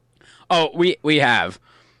 Oh, we have.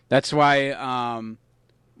 That's why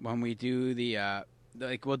when we do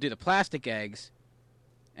we'll do the plastic eggs,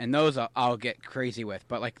 and those I'll get crazy with.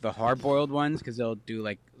 But like the hard-boiled ones, because they'll do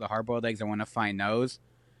like the hard-boiled eggs, I want to find those.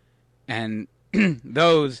 And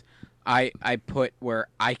those I put where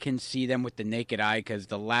I can see them with the naked eye, because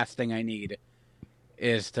the last thing I need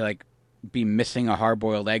is to like be missing a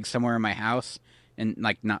hard-boiled egg somewhere in my house and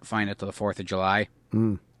like not find it till the 4th of July.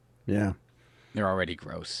 Yeah. They're already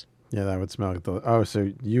gross. Yeah, that would smell like oh,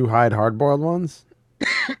 so you hide hard-boiled ones?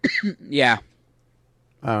 Yeah.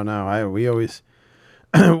 Oh no, we always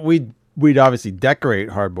we'd obviously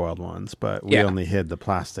decorate hard-boiled ones, but we only hid the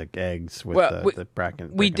plastic eggs with the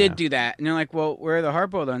bracket. We did do that, and they're like, "Well, where are the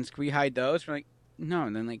hard-boiled ones? Can we hide those?" We're like, "No."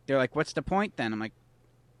 And then they're like, "What's the point then?" I'm like,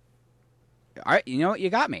 "All right, you know what? You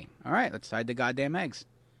got me. All right, let's hide the goddamn eggs."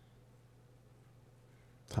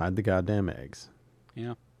 Hide the goddamn eggs.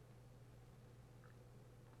 Yeah.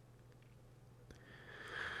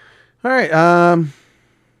 All right.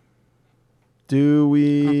 Do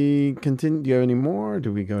we continue? Do you have any more?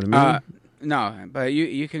 Do we go to me? No, but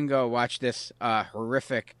you can go watch this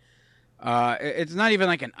horrific. It's not even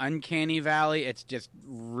like an uncanny valley. It's just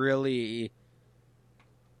really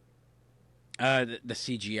the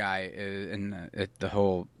CGI and the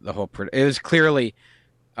whole. It was clearly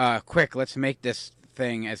quick. Let's make this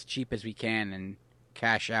thing as cheap as we can and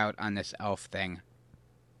cash out on this elf thing.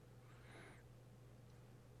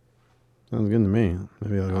 Sounds good to me.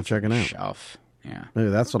 Maybe I'll go check it out. Shelf. Yeah. Maybe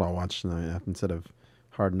that's what I'll watch tonight instead of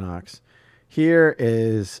Hard Knocks. Here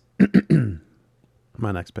is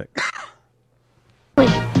my next pick.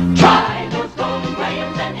 Try those golden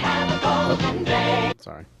grahams and have a golden day.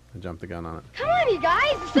 Sorry, I jumped the gun on it. Come on, you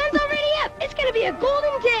guys. The sun's already up. It's going to be a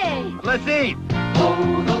golden day. Let's eat.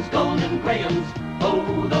 Oh, those golden grahams.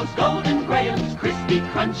 Oh, those golden grahams. Crispy,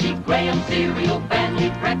 crunchy graham cereal,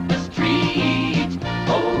 family breakfast treat.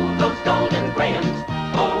 Oh, those golden grahams.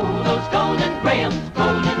 Oh, those golden grahams.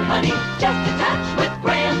 Golden honey, just a touch with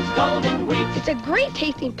Graham's golden wheat. It's a great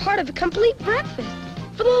tasting part of a complete breakfast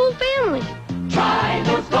for the whole family. Try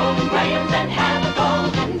those golden grahams and have a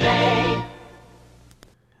golden day.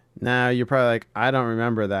 Now, you're probably like, I don't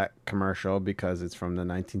remember that commercial because it's from the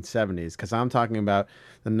 1970s. Because I'm talking about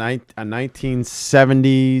a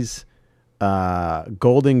 1970s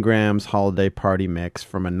Golden Grahams holiday party mix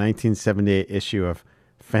from a 1978 issue of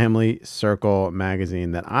Family Circle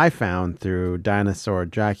magazine that I found through Dinosaur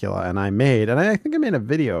Dracula. And I think I made a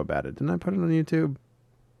video about it. Didn't I put it on YouTube?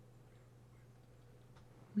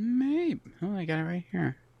 Maybe. Oh, I got it right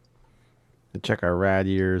here. Check our Rad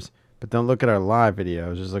Years. But don't look at our live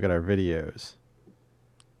videos. Just look at our videos.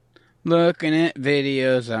 Looking at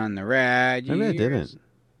videos on the Rad Years. Maybe I didn't.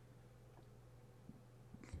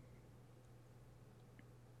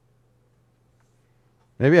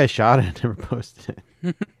 Maybe I shot it and never posted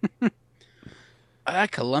it.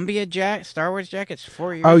 Columbia Star Wars jacket's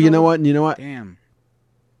 4 years Oh, old? you know what? You know what? Damn.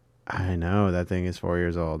 I know. That thing is 4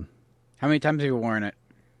 years old. How many times have you worn it?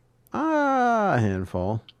 A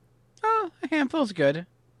handful. Oh, a handful's good.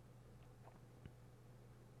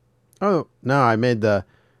 Oh, no. I made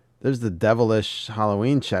there's the devilish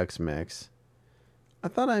Halloween Chex Mix. I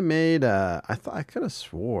thought I made, I could have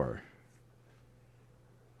swore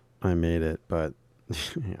I made it, but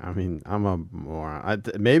I mean, I'm a moron.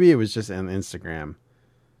 Maybe it was just on Instagram.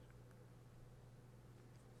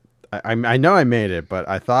 I know I made it, but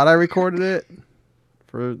I thought I recorded it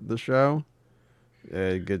for the show.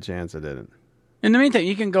 Good chance I didn't. In the meantime,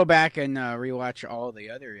 you can go back and rewatch all the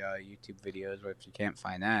other YouTube videos if you can't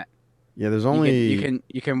find that. Yeah, there's only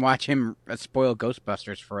you can watch him spoil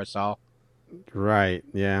Ghostbusters for us all. Right?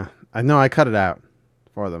 Yeah, I know. I cut it out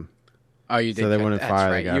for them. Oh, you did. So they wouldn't fire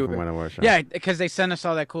right. the guy from When I Was Show. Yeah, because they sent us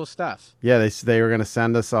all that cool stuff. Yeah, they were gonna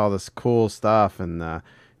send us all this cool stuff and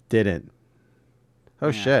didn't. Oh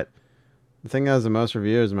Yeah. shit! The thing that has the most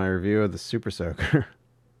reviews is my review of the Super Soaker.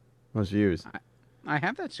 Most views. I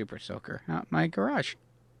have that Super Soaker out in my garage.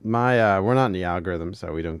 My we're not in the algorithm,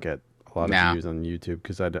 so we don't get a lot of No. views on YouTube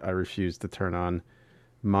because I refuse to turn on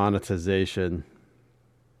monetization.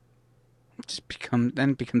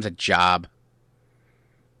 Then it becomes a job.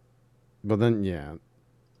 But then,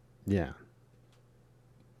 yeah.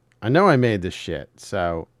 I know I made this shit,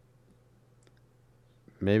 so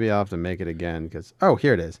maybe I'll have to make it again because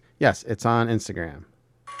here it is. Yes, it's on Instagram.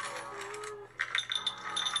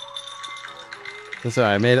 So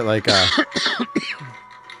I made it like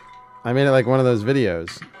I made it like one of those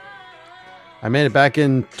videos. I made it back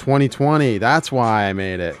in 2020. That's why I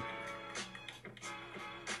made it.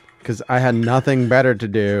 Because I had nothing better to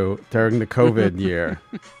do during the COVID year.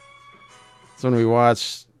 That's when we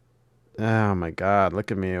watched. Oh my God,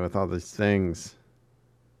 look at me with all these things.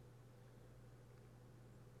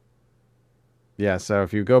 Yeah, so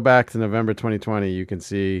if you go back to November 2020, you can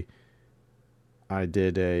see I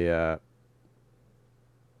did a.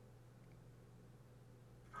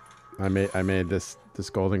 I made this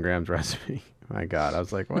Golden Grams recipe. My God, I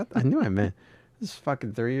was like, what? I knew I meant this is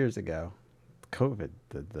fucking 3 years ago. COVID,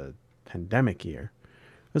 the pandemic year.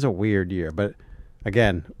 It was a weird year, but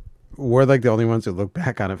again, we're like the only ones who look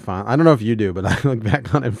back on it fondly. I don't know if you do, but I look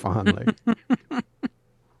back on it fondly.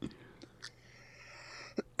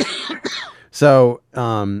 So,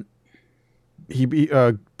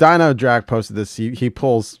 Dino Drac posted this. He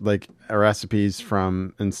pulls like recipes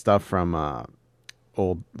from and stuff from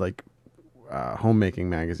old like homemaking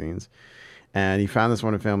magazines, and he found this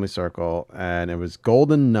one in Family Circle, and it was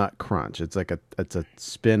Golden Nut Crunch. It's like it's a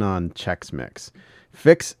spin on Chex Mix.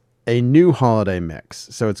 Fix a new holiday mix.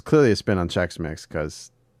 So it's clearly a spin on Chex Mix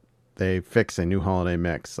because they fix a new holiday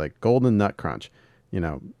mix like Golden Nut Crunch. You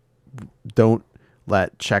know, don't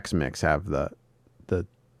let Chex Mix have the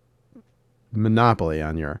monopoly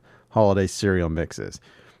on your holiday cereal mixes.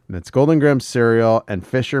 And it's Golden Graham cereal and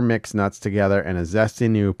Fisher mixed nuts together in a zesty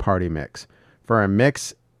new party mix.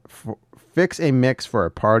 Fix a mix for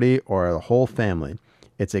a party or a whole family.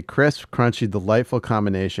 It's a crisp, crunchy, delightful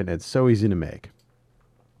combination. It's so easy to make.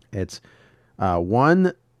 It's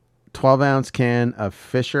 1 12-ounce can of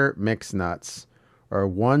Fisher mixed nuts or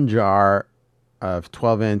 1 jar of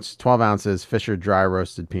 12 ounces Fisher dry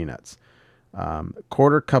roasted peanuts.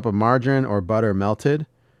 1/4 cup of margarine or butter melted.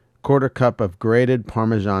 1/4 cup of grated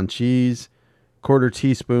Parmesan cheese. 1/4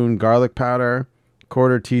 teaspoon garlic powder.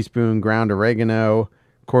 1/4 teaspoon ground oregano.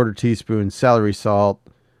 1/4 teaspoon celery salt.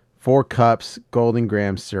 4 cups Golden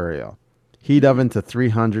Graham cereal. Heat oven to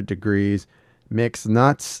 300 degrees. Mix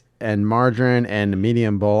nuts and margarine in a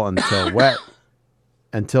medium bowl until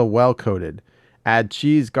well coated. Add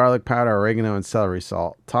cheese, garlic powder, oregano, and celery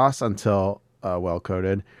salt. Toss until well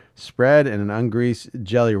coated. Spread in an ungreased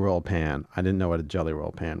jelly roll pan. I didn't know what a jelly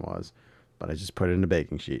roll pan was, but I just put it in a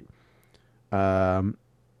baking sheet.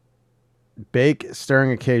 Bake,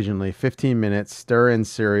 stirring occasionally, 15 minutes. Stir in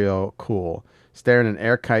cereal, cool. Stir in an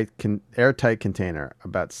airtight container.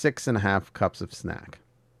 About 6.5 cups of snack.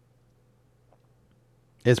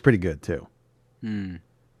 It's pretty good too. Yeah,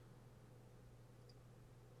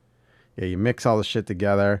 you mix all the shit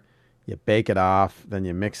together. You bake it off. Then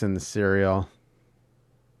you mix in the cereal.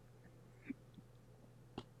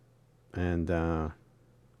 And yeah,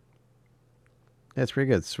 it's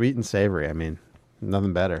pretty good. Sweet and savory. I mean,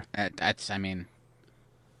 nothing better.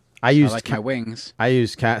 I used like my wings. I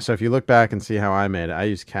used So if you look back and see how I made it, I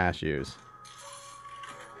used cashews.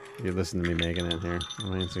 You listen to me making it here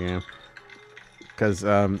on my Instagram. Because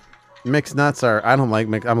mixed nuts are... I don't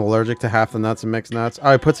like... I'm allergic to half the nuts in mixed nuts. Oh,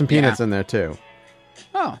 I put some peanuts in there, too.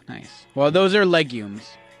 Oh, nice. Well, those are legumes.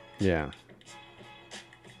 Yeah.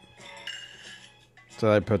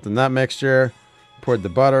 So I put the nut mixture, poured the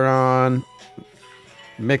butter on,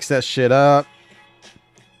 mixed that shit up,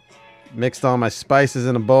 mixed all my spices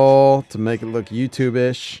in a bowl to make it look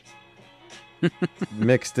YouTube-ish.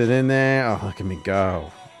 Mixed it in there. Oh, look at me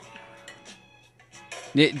go.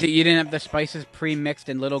 You didn't have the spices pre-mixed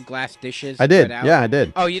in little glass dishes? I did. Out? Yeah, I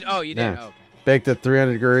did. Oh, you did? Yeah. Oh, okay. Baked at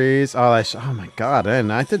 300 degrees. Oh my God.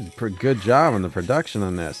 And I did a pretty good job on the production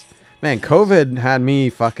on this. Man, COVID had me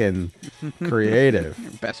fucking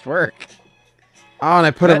creative. Best work. Oh, and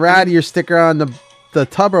I put a Rad Years sticker on the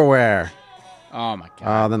Tupperware. Oh, my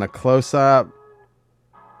God. Oh, then a close-up.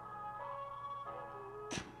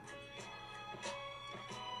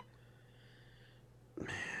 I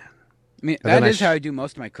mean, that is how I do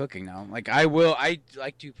most of my cooking now. Like, I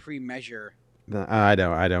like to pre-measure. I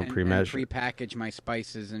don't pre-measure. And pre-package my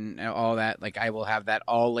spices and all that. Like, I will have that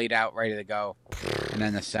all laid out, ready to go, and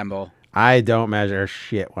then assemble. I don't measure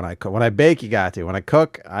shit when I cook. When I bake, you got to. When I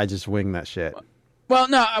cook, I just wing that shit. Well,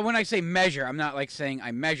 no, when I say measure, I'm not like saying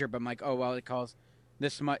I measure, but I'm like, oh, well, it calls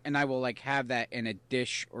this much, and I will like have that in a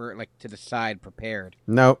dish or like to the side prepared.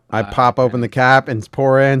 Nope. I pop open the cap and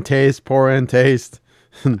pour in, taste.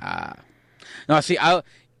 No, see, I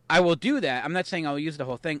will do that. I'm not saying I'll use the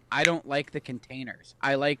whole thing. I don't like the containers.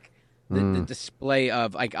 I like the display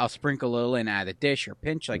of, like, I'll sprinkle a little in, add a dish or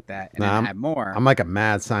pinch like that, and then add more. I'm like a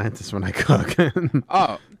mad scientist when I cook.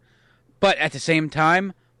 Oh, but at the same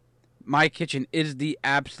time, my kitchen is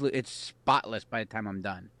it's spotless by the time I'm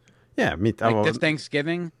done. Yeah, me too. Like this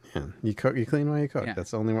Thanksgiving. Yeah, you clean while you cook. Yeah.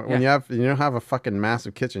 That's the only way. When you don't have a fucking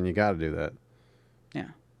massive kitchen, you got to do that. Yeah,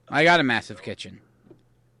 I got a massive kitchen,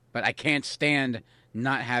 but I can't stand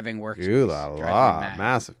not having work space. Ooh la la,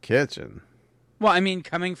 massive kitchen. Well, I mean,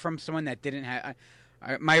 coming from someone that didn't have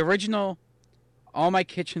all my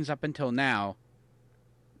kitchens up until now,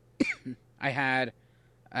 I had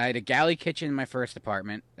a galley kitchen in my first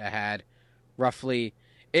apartment that had roughly,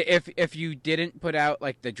 if you didn't put out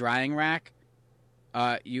like the drying rack,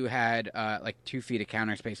 you had like 2 feet of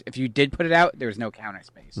counter space. If you did put it out, there was no counter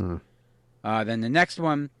space. Then the next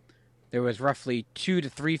one, there was roughly 2 to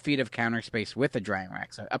 3 feet of counter space with a drying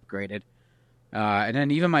rack, so I upgraded. And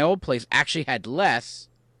then even my old place actually had less.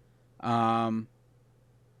 And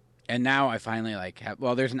now I finally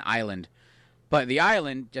there's an island. But the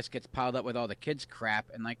island just gets piled up with all the kids' crap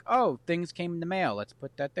and like, oh, things came in the mail. Let's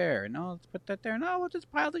put that there. No, let's put that there. No, we'll just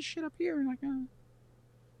pile this shit up here. And like,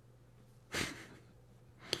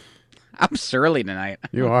 I'm surly tonight.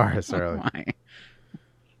 You are surly. Why?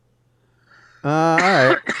 All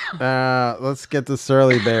right. Let's get the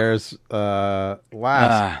Surly Bears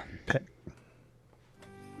last pick.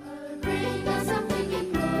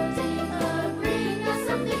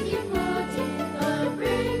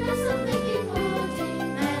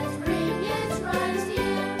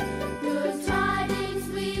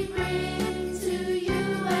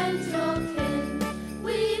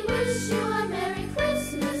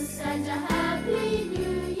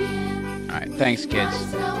 Thanks, kids.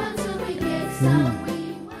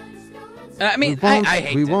 I mean, I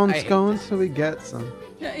hate we it. won't go until we get some.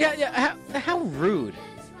 Yeah. How rude.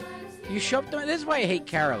 You show up. This is why I hate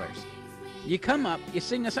carolers. You come up, you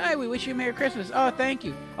sing this, hey, we wish you a Merry Christmas. Oh, thank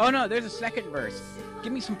you. Oh, no, there's a second verse.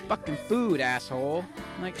 Give me some fucking food, asshole.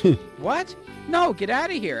 I'm like, what? No, get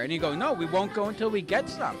out of here. And you go, no, we won't go until we get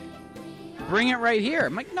some. Bring it right here.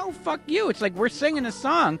 I'm like, no, fuck you. It's like we're singing a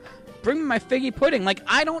song. Bring me my figgy pudding. Like,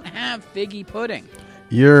 I don't have figgy pudding.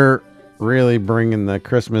 You're really bringing the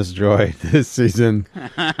Christmas joy this season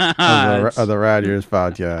of the Rad Years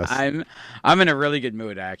podcast. I'm in a really good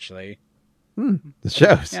mood, actually. The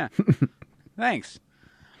shows. Yeah. Thanks.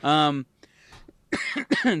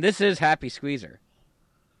 This is Happy Squeezer.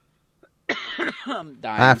 I'm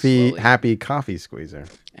dying happy coffee squeezer.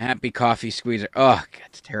 Happy coffee squeezer. Oh, God,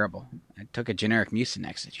 it's terrible. I took a generic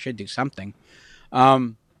Mucinex. It should do something.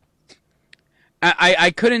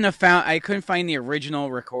 I couldn't find the original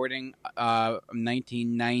recording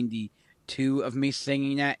 1992 of me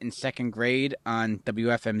singing that in second grade on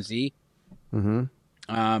WFMZ.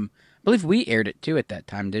 I believe we aired it too at that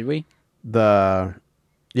time, did we? Whitehall,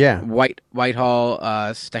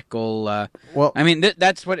 Steckel. Well, I mean,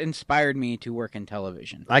 that's what inspired me to work in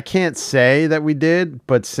television. I can't say that we did,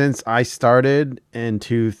 but since I started in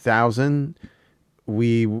 2000,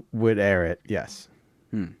 we would air it. Yes.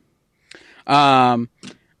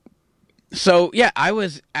 So yeah, I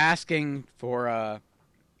was asking for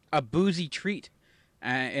a boozy treat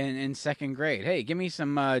in second grade. Hey, give me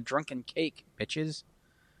some drunken cake, bitches.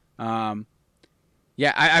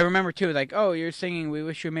 Yeah, I remember too. Like, oh, you're singing "We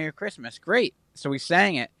Wish You a Merry Christmas." Great. So we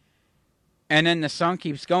sang it, and then the song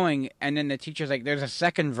keeps going, and then the teacher's like, "There's a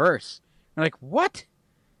second verse." We're like, "What?"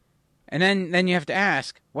 And then you have to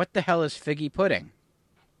ask, "What the hell is figgy pudding?"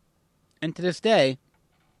 And to this day,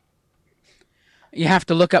 you have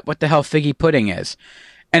to look up what the hell figgy pudding is,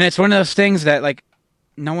 and it's one of those things that like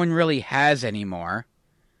no one really has anymore,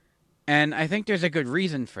 and I think there's a good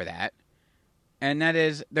reason for that. And that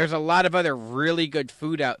is, there's a lot of other really good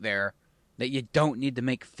food out there that you don't need to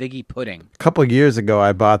make figgy pudding. A couple of years ago,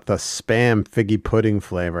 I bought the Spam figgy pudding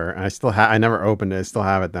flavor. And I never opened it. I still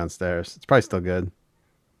have it downstairs. It's probably still good.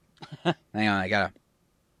 Hang on, I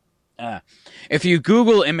gotta. If you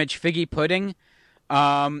Google image figgy pudding,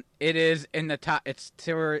 it is in the top. It's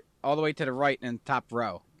all the way to the right in the top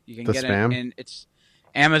row. You can get Spam? it, and it's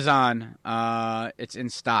Amazon. It's in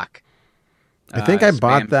stock. I think I Spam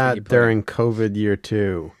bought figgy that pudding. during COVID year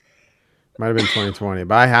 2. Might have been 2020,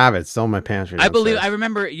 but I have it. It's still in my pantry. I believe. downstairs. I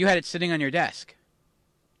remember you had it sitting on your desk.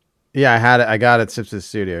 Yeah, I had it. I got it at Sips'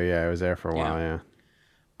 studio. Yeah, it was there for a while.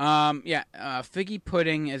 Yeah. Figgy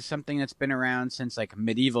pudding is something that's been around since like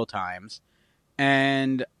medieval times,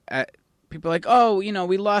 and people are like, oh,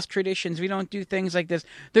 we lost traditions. We don't do things like this.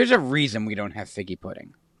 There's a reason we don't have figgy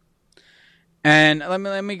pudding. And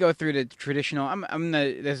let me go through the traditional.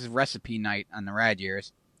 This is recipe night on the Rad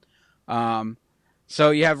Years.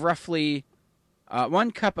 So you have roughly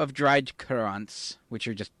 1 cup of dried currants, which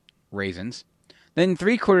are just raisins. Then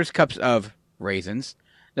 3/4 cups of raisins.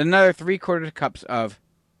 Then another 3/4 cups of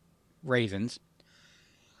raisins.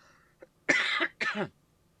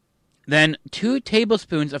 Then 2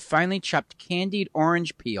 tablespoons of finely chopped candied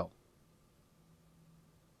orange peel.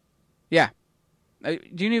 Yeah. Do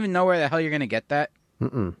you even know where the hell you're going to get that?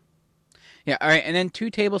 Mm-mm. Yeah, all right. And then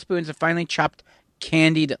 2 tablespoons of finely chopped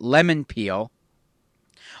candied lemon peel.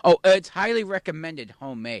 Oh, it's highly recommended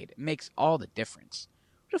homemade. It makes all the difference.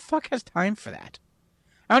 Who the fuck has time for that?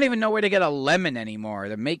 I don't even know where to get a lemon anymore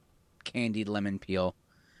to make candied lemon peel.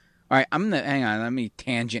 All right, hang on. Let me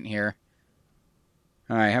tangent here.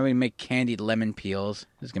 All right, how do we make candied lemon peels?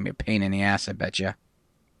 This is going to be a pain in the ass, I bet you.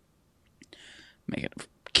 Make it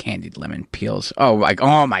candied lemon peels. Oh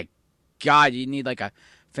my God, you need like a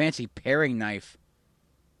fancy paring knife.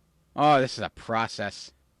 Oh, this is a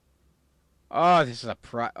process. Oh,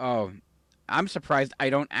 I'm surprised I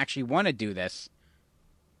don't actually want to do this.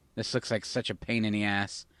 This looks like such a pain in the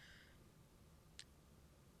ass.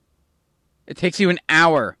 It takes you an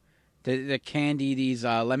hour to candy these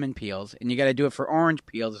lemon peels, and you got to do it for orange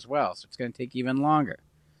peels as well, so it's going to take even longer.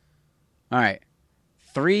 All right.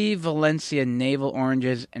 3 Valencia navel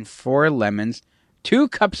oranges and 4 lemons, 2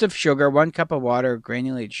 cups of sugar, 1 cup of water,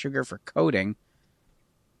 granulated sugar for coating.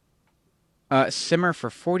 Simmer for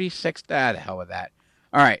 46. The hell with that.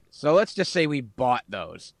 All right, so let's just say we bought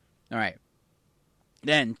those. All right.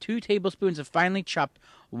 Then 2 tablespoons of finely chopped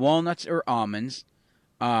walnuts or almonds.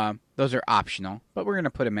 Those are optional, but we're going to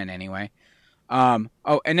put them in anyway. And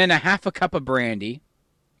then a 1/2 cup of brandy.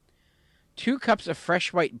 2 cups of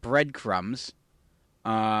fresh white breadcrumbs.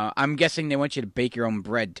 I'm guessing they want you to bake your own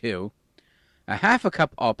bread, too. A 1/2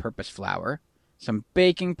 cup all-purpose flour. Some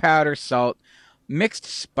baking powder, salt, mixed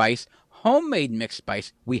spice, homemade mixed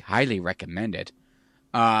spice. We highly recommend it.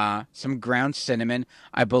 Some ground cinnamon.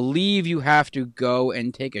 I believe you have to go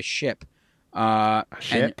and take a ship.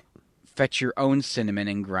 And fetch your own cinnamon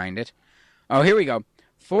and grind it. Oh, here we go.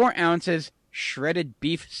 4 ounces shredded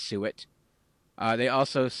beef suet. They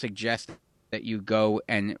also suggest that you go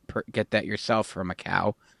and get that yourself from a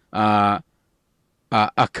cow. A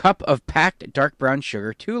cup of packed dark brown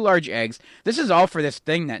sugar, 2 large eggs. This is all for this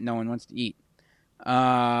thing that no one wants to eat.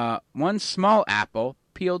 1 small apple,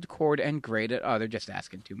 peeled, cored, and grated. Oh, they're just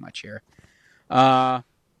asking too much here. 1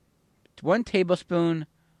 tablespoon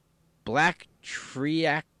black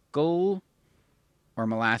treacle or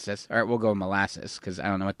molasses. All right, we'll go molasses because I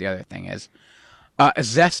don't know what the other thing is. A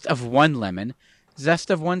zest of 1 lemon,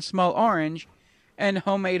 zest of 1 small orange, and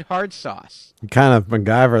homemade hard sauce. You kind of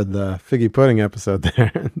MacGyvered the figgy pudding episode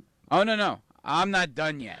there. Oh, no. I'm not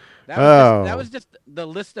done yet. That was just the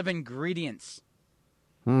list of ingredients.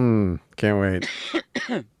 Can't wait.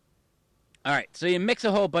 All right, so you mix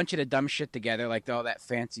a whole bunch of the dumb shit together, like all that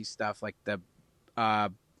fancy stuff, like the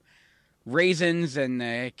raisins and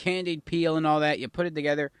the candied peel and all that. You put it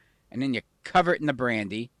together, and then you cover it in the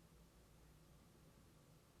brandy.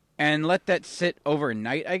 And let that sit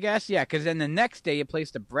overnight, I guess. Yeah, because then the next day you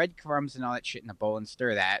place the breadcrumbs and all that shit in a bowl and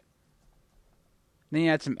stir that. Then you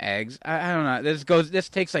add some eggs. I don't know. This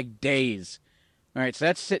takes like days. All right, so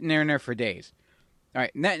that's sitting there in there for days. All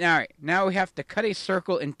right, now we have to cut a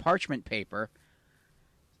circle in parchment paper,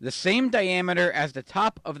 the same diameter as the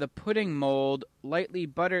top of the pudding mold, lightly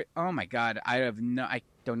buttered. Oh my God, I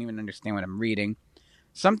don't even understand what I'm reading.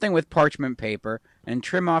 Something with parchment paper, and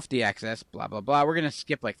trim off the excess. Blah blah blah. We're gonna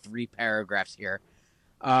skip like 3 paragraphs here.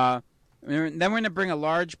 Then we're gonna bring a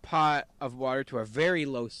large pot of water to a very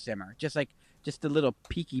low simmer, just the little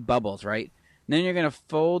peaky bubbles, right? And then you're gonna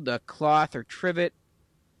fold a cloth or trivet,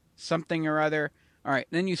 something or other. All right,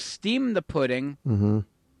 then you steam the pudding. Mm-hmm.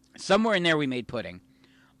 Somewhere in there we made pudding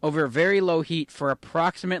over very low heat for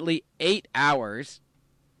approximately 8 hours.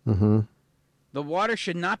 Mm-hmm. The water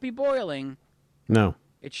should not be boiling. No.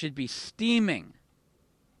 It should be steaming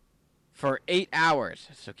for 8 hours.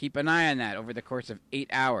 So keep an eye on that over the course of 8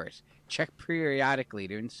 hours. Check periodically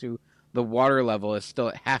to ensure the water level is still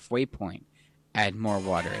at halfway point. Add more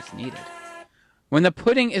water as needed. When the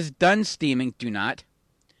pudding is done steaming, do not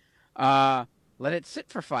let it sit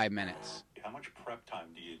for 5 minutes. How much prep time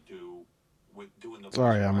do you do with doing the...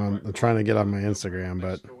 Sorry, I'm trying to get on my Instagram,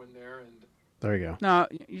 but there you go. No,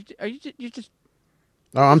 you just...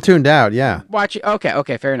 Oh, I'm tuned out, yeah. Watch it.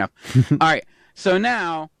 Okay, fair enough. All right, so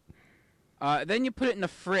now, then you put it in the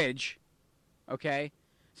fridge, okay?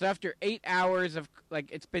 So after 8 hours of,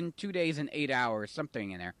 it's been 2 days and 8 hours, something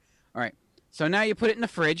in there. All right, so now you put it in the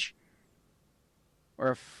fridge, or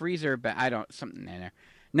a freezer, but something in there.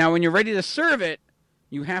 Now, when you're ready to serve it,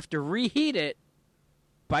 you have to reheat it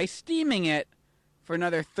by steaming it for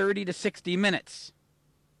another 30 to 60 minutes.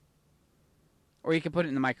 Or you can put it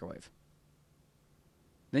in the microwave.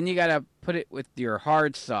 Then you got to put it with your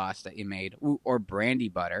hard sauce that you made, or brandy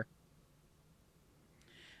butter.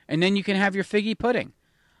 And then you can have your figgy pudding.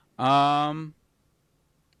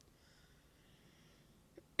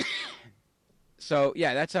 So,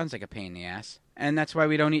 yeah, that sounds like a pain in the ass. And that's why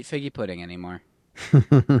we don't eat figgy pudding anymore.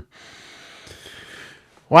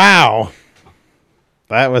 Wow.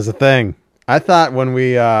 That was a thing. I thought when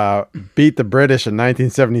we beat the British in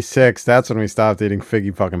 1976, that's when we stopped eating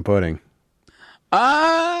figgy fucking pudding.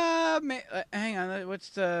 Hang on. What's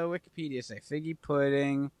the Wikipedia say? Figgy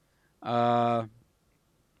pudding. Hang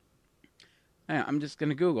on, I'm just going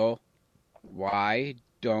to Google. Why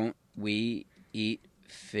don't we eat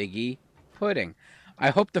figgy pudding? I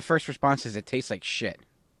hope the first response is it tastes like shit.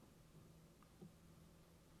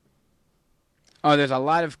 Oh, there's a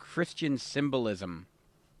lot of Christian symbolism.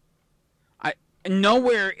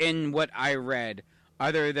 Nowhere in what I read,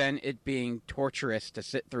 other than it being torturous to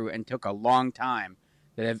sit through and took a long time,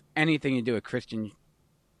 that have anything to do with Christian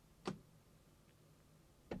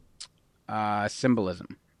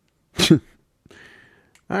symbolism. All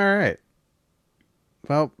right.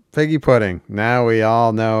 Well, figgy pudding. Now we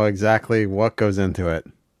all know exactly what goes into it.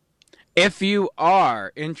 If you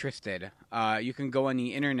are interested, you can go on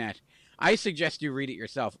the internet. I suggest you read it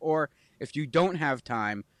yourself. Or if you don't have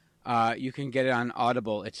time, you can get it on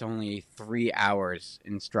Audible. It's only 3 hours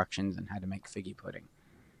instructions on how to make figgy pudding.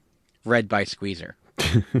 Read by Squeezer.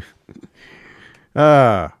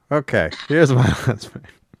 Okay. Here's my husband.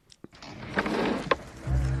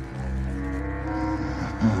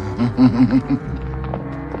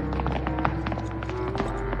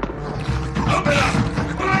 Open up!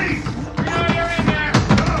 Please! We know you're in there!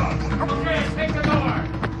 Okay, take the door!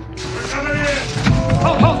 We're coming in!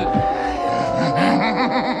 Hold it!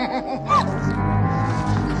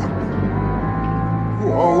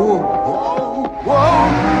 Whoa! Whoa!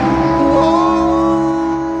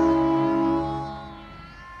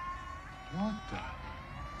 What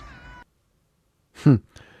the?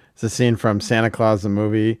 It's a scene from Santa Claus the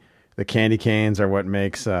movie. The candy canes are what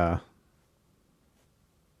makes the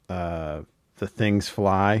things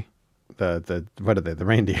fly. The what are they? The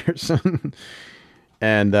reindeers.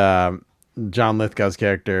 And John Lithgow's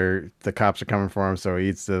character, the cops are coming for him, so he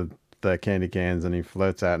eats the candy cans and he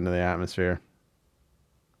floats out into the atmosphere.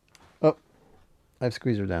 Oh, I've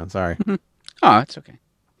squeezed her down. Sorry. Oh, it's okay.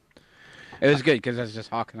 It was good because I was just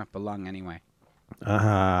hawking up a lung anyway.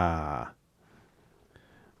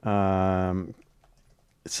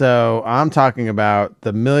 So I'm talking about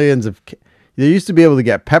the millions of... You used to be able to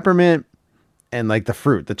get peppermint and like the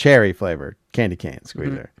fruit, the cherry flavored candy cane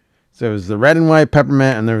squeezer. Mm-hmm. So it was the red and white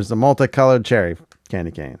peppermint and there was the multicolored cherry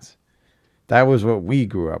candy canes. That was what we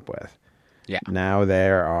grew up with. Yeah. Now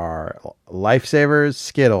there are Lifesavers,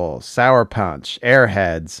 Skittles, Sour Punch,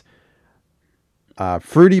 Airheads,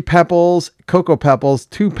 Fruity Pebbles, Cocoa Pebbles,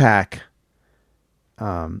 2-pack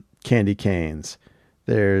candy canes.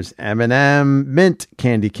 There's M&M mint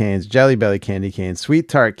candy canes, Jelly Belly candy canes, Sweet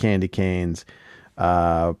Tart candy canes,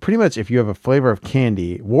 Pretty much, if you have a flavor of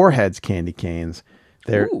candy, Warhead's candy canes,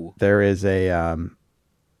 there is a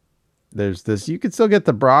there's this. You can still get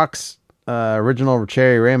the Brock's original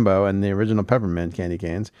cherry rainbow and the original peppermint candy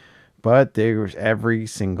canes, but there's every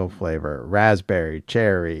single flavor: raspberry,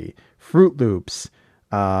 cherry, Fruit Loops.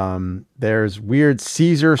 There's weird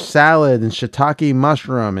Caesar salad and shiitake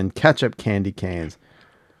mushroom and ketchup candy canes.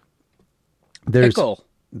 There's Pickle.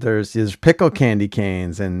 There's pickle candy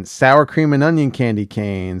canes and sour cream and onion candy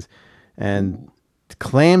canes and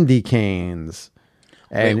clamdy canes.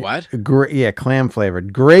 And what? Clam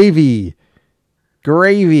flavored gravy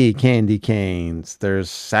candy canes. There's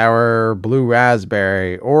sour blue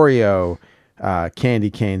raspberry, Oreo candy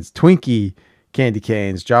canes, Twinkie candy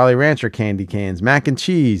canes, Jolly Rancher candy canes, mac and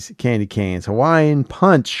cheese candy canes, Hawaiian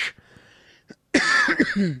Punch.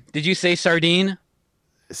 Did you say sardine?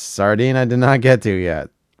 Sardine I did not get to yet,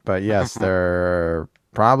 but yes, there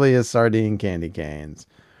probably is sardine candy canes.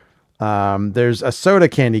 There's a soda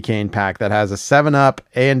candy cane pack that has a 7-Up,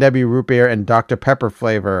 A&W root beer, and Dr. Pepper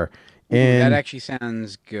flavor in that actually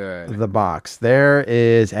sounds good. the box. There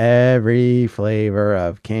is every flavor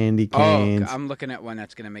of candy canes. Oh, I'm looking at one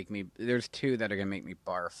that's going to make me... There's two that are going to make me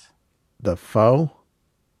barf. The faux?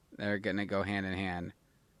 They're going to go hand in hand.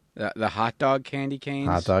 The hot dog candy canes.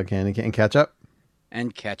 Hot dog candy cane. Ketchup?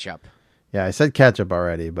 And ketchup. Yeah, I said ketchup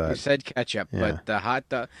already, but... You said ketchup, yeah. but the hot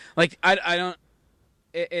dog... Like, I don't...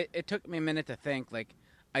 It took me a minute to think. Like,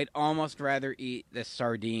 I'd almost rather eat the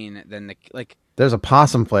sardine than the... Like, there's a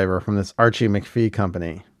possum flavor from this Archie McPhee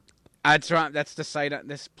company. that's the site.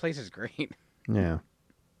 This place is great. Yeah.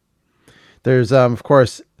 There's, of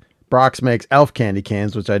course, Brock's makes Elf candy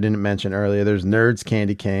canes, which I didn't mention earlier. There's Nerds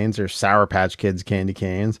candy canes. There's Sour Patch Kids candy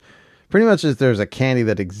canes. Pretty much there's a candy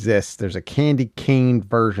that exists. There's a candy cane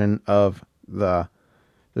version of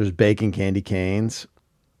there's bacon candy canes.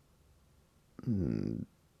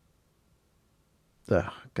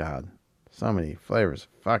 Oh, God. So many flavors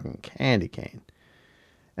of fucking candy cane.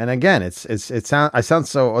 And again, I sound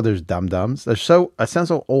so, there's Dum Dums. I sound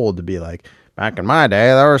so old to be like, back in my day,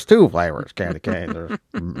 there was 2 flavors candy canes. There's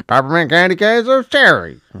peppermint candy canes, there's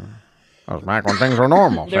cherry. That was back when things were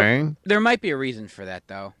normal, There might be a reason for that,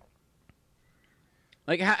 though.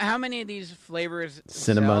 Like, how many of these flavors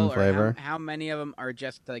cinnamon sell, flavor? How many of them are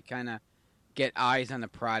just to, like, kind of get eyes on the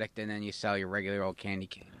product and then you sell your regular old candy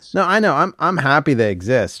canes? No, I know. I'm happy they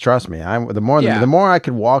exist. Trust me. The more I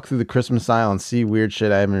could walk through the Christmas aisle and see weird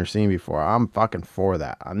shit I've never seen before, I'm fucking for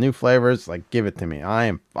that. New flavors, like, give it to me. I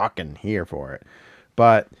am fucking here for it.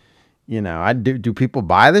 But, I do people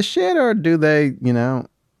buy this shit, or do they,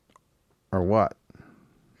 or what?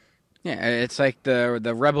 Yeah, it's like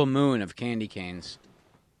the Rebel Moon of candy canes.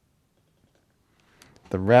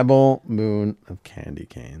 The Rebel Moon of candy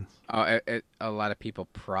canes. Oh, a lot of people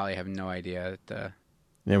probably have no idea that.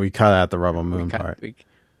 Yeah, we cut out the Rebel Moon part.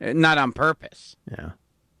 Not on purpose. Yeah.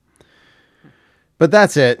 But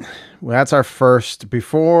that's it. That's our first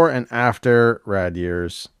before and after Rad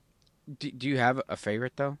Years. Do you have a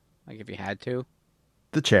favorite, though? Like, if you had to?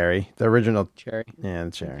 The cherry. The original. Cherry? Yeah,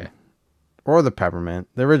 the cherry. Okay. Or the peppermint.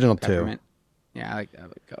 The original peppermint. 2. Yeah,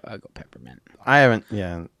 I'll go peppermint. I haven't,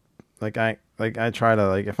 yeah. I try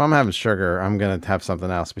to, if I'm having sugar, I'm going to have something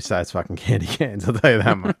else besides fucking candy canes. I'll tell you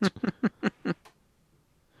that much.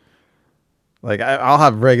 I'll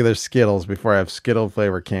have regular Skittles before I have Skittle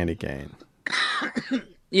flavored candy cane.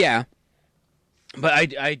 Yeah. But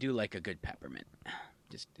I do like a good peppermint.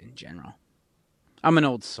 Just in general. I'm an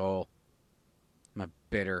old soul. I'm a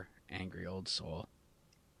bitter, angry old soul.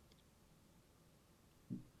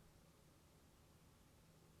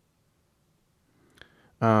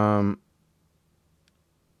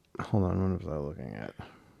 Hold on, what was I looking at?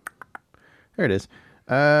 There it is.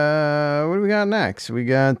 What do we got next? We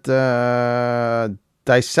got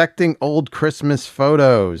dissecting old Christmas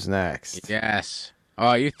photos next. Yes.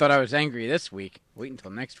 Oh, you thought I was angry this week. Wait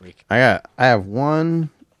until next week. I have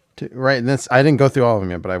 1, 2, right. This I didn't go through all of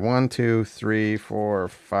them yet, but I have 1, 2, 3, 4,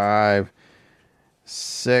 5,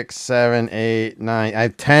 6, 7, 8, 9. I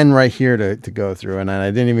have 10 right here to go through, and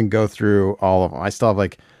I didn't even go through all of them. I still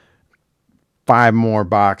have 5 more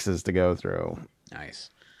boxes to go through. Nice.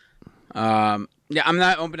 Yeah, I'm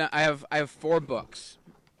not opening. I have 4 books.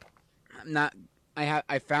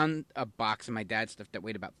 I found a box of my dad's stuff that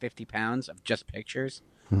weighed about 50 pounds of just pictures.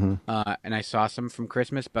 Mm-hmm. And I saw some from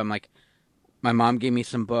Christmas, but I'm like, my mom gave me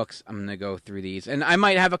some books. I'm gonna go through these, and I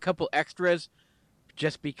might have a couple extras,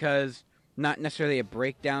 just because, not necessarily a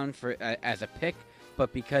breakdown for as a pick,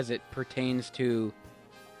 but because it pertains to.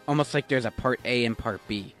 Almost like there's a part A and part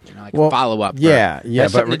B, follow up. Yeah,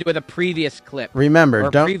 has but something to do with a previous clip. Remember, or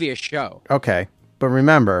a previous show. Okay, But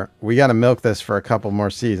remember, we got to milk this for a couple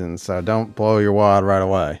more seasons, so don't blow your wad right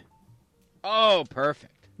away. Oh,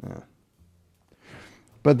 perfect. Yeah.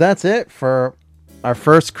 But that's it for our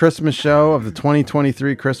first Christmas show of the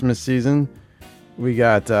 2023 Christmas season. We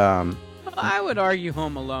got I would argue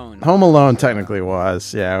Home Alone. Home Alone technically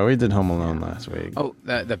was. Yeah, we did Home Alone last week. Oh,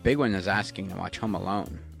 the big one is asking to watch Home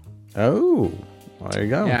Alone. Oh, well, there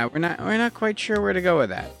you go. Yeah, we're not quite sure where to go with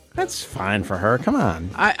that. That's fine for her. Come on.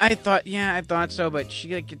 I thought so, but she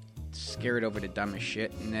gets scared over the dumbest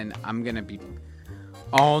shit, and then I'm gonna be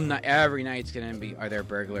all night. Every night's gonna be, are there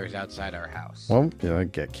burglars outside our house? Well,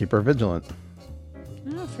 keep her vigilant.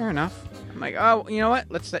 Oh, fair enough. I'm like, oh, you know what?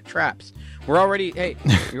 Let's set traps. We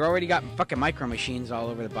already got fucking micro machines all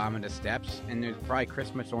over the bottom of the steps, and there's probably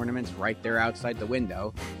Christmas ornaments right there outside the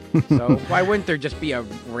window. So why wouldn't there just be a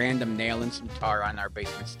random nail and some tar on our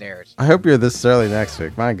basement stairs? I hope you're this early next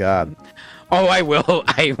week. My God. Oh, I will.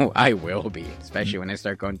 I will be, especially when I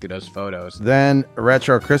start going through those photos. Then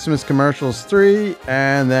Retro Christmas Commercials 3,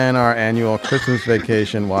 and then our annual Christmas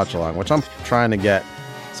Vacation watch along, which I'm trying to get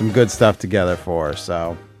some good stuff together for.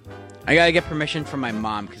 So I gotta get permission from my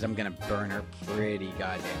mom because I'm gonna burn her pretty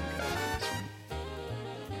goddamn good.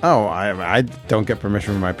 Oh, I don't get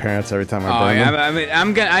permission from my parents every time I burn them. I mean,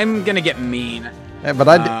 I'm gonna get mean. Yeah, but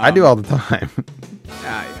I do all the time.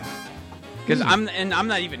 Yeah. Because I'm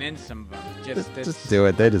not even in some of them. Just do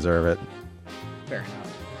it. They deserve it. Fair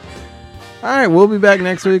enough. All right, we'll be back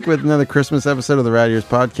next week with another Christmas episode of the Rad Years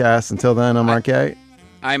podcast. Until then, I'm RK.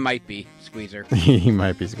 I might be Squeezer. He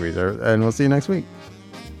might be Squeezer, and we'll see you next week.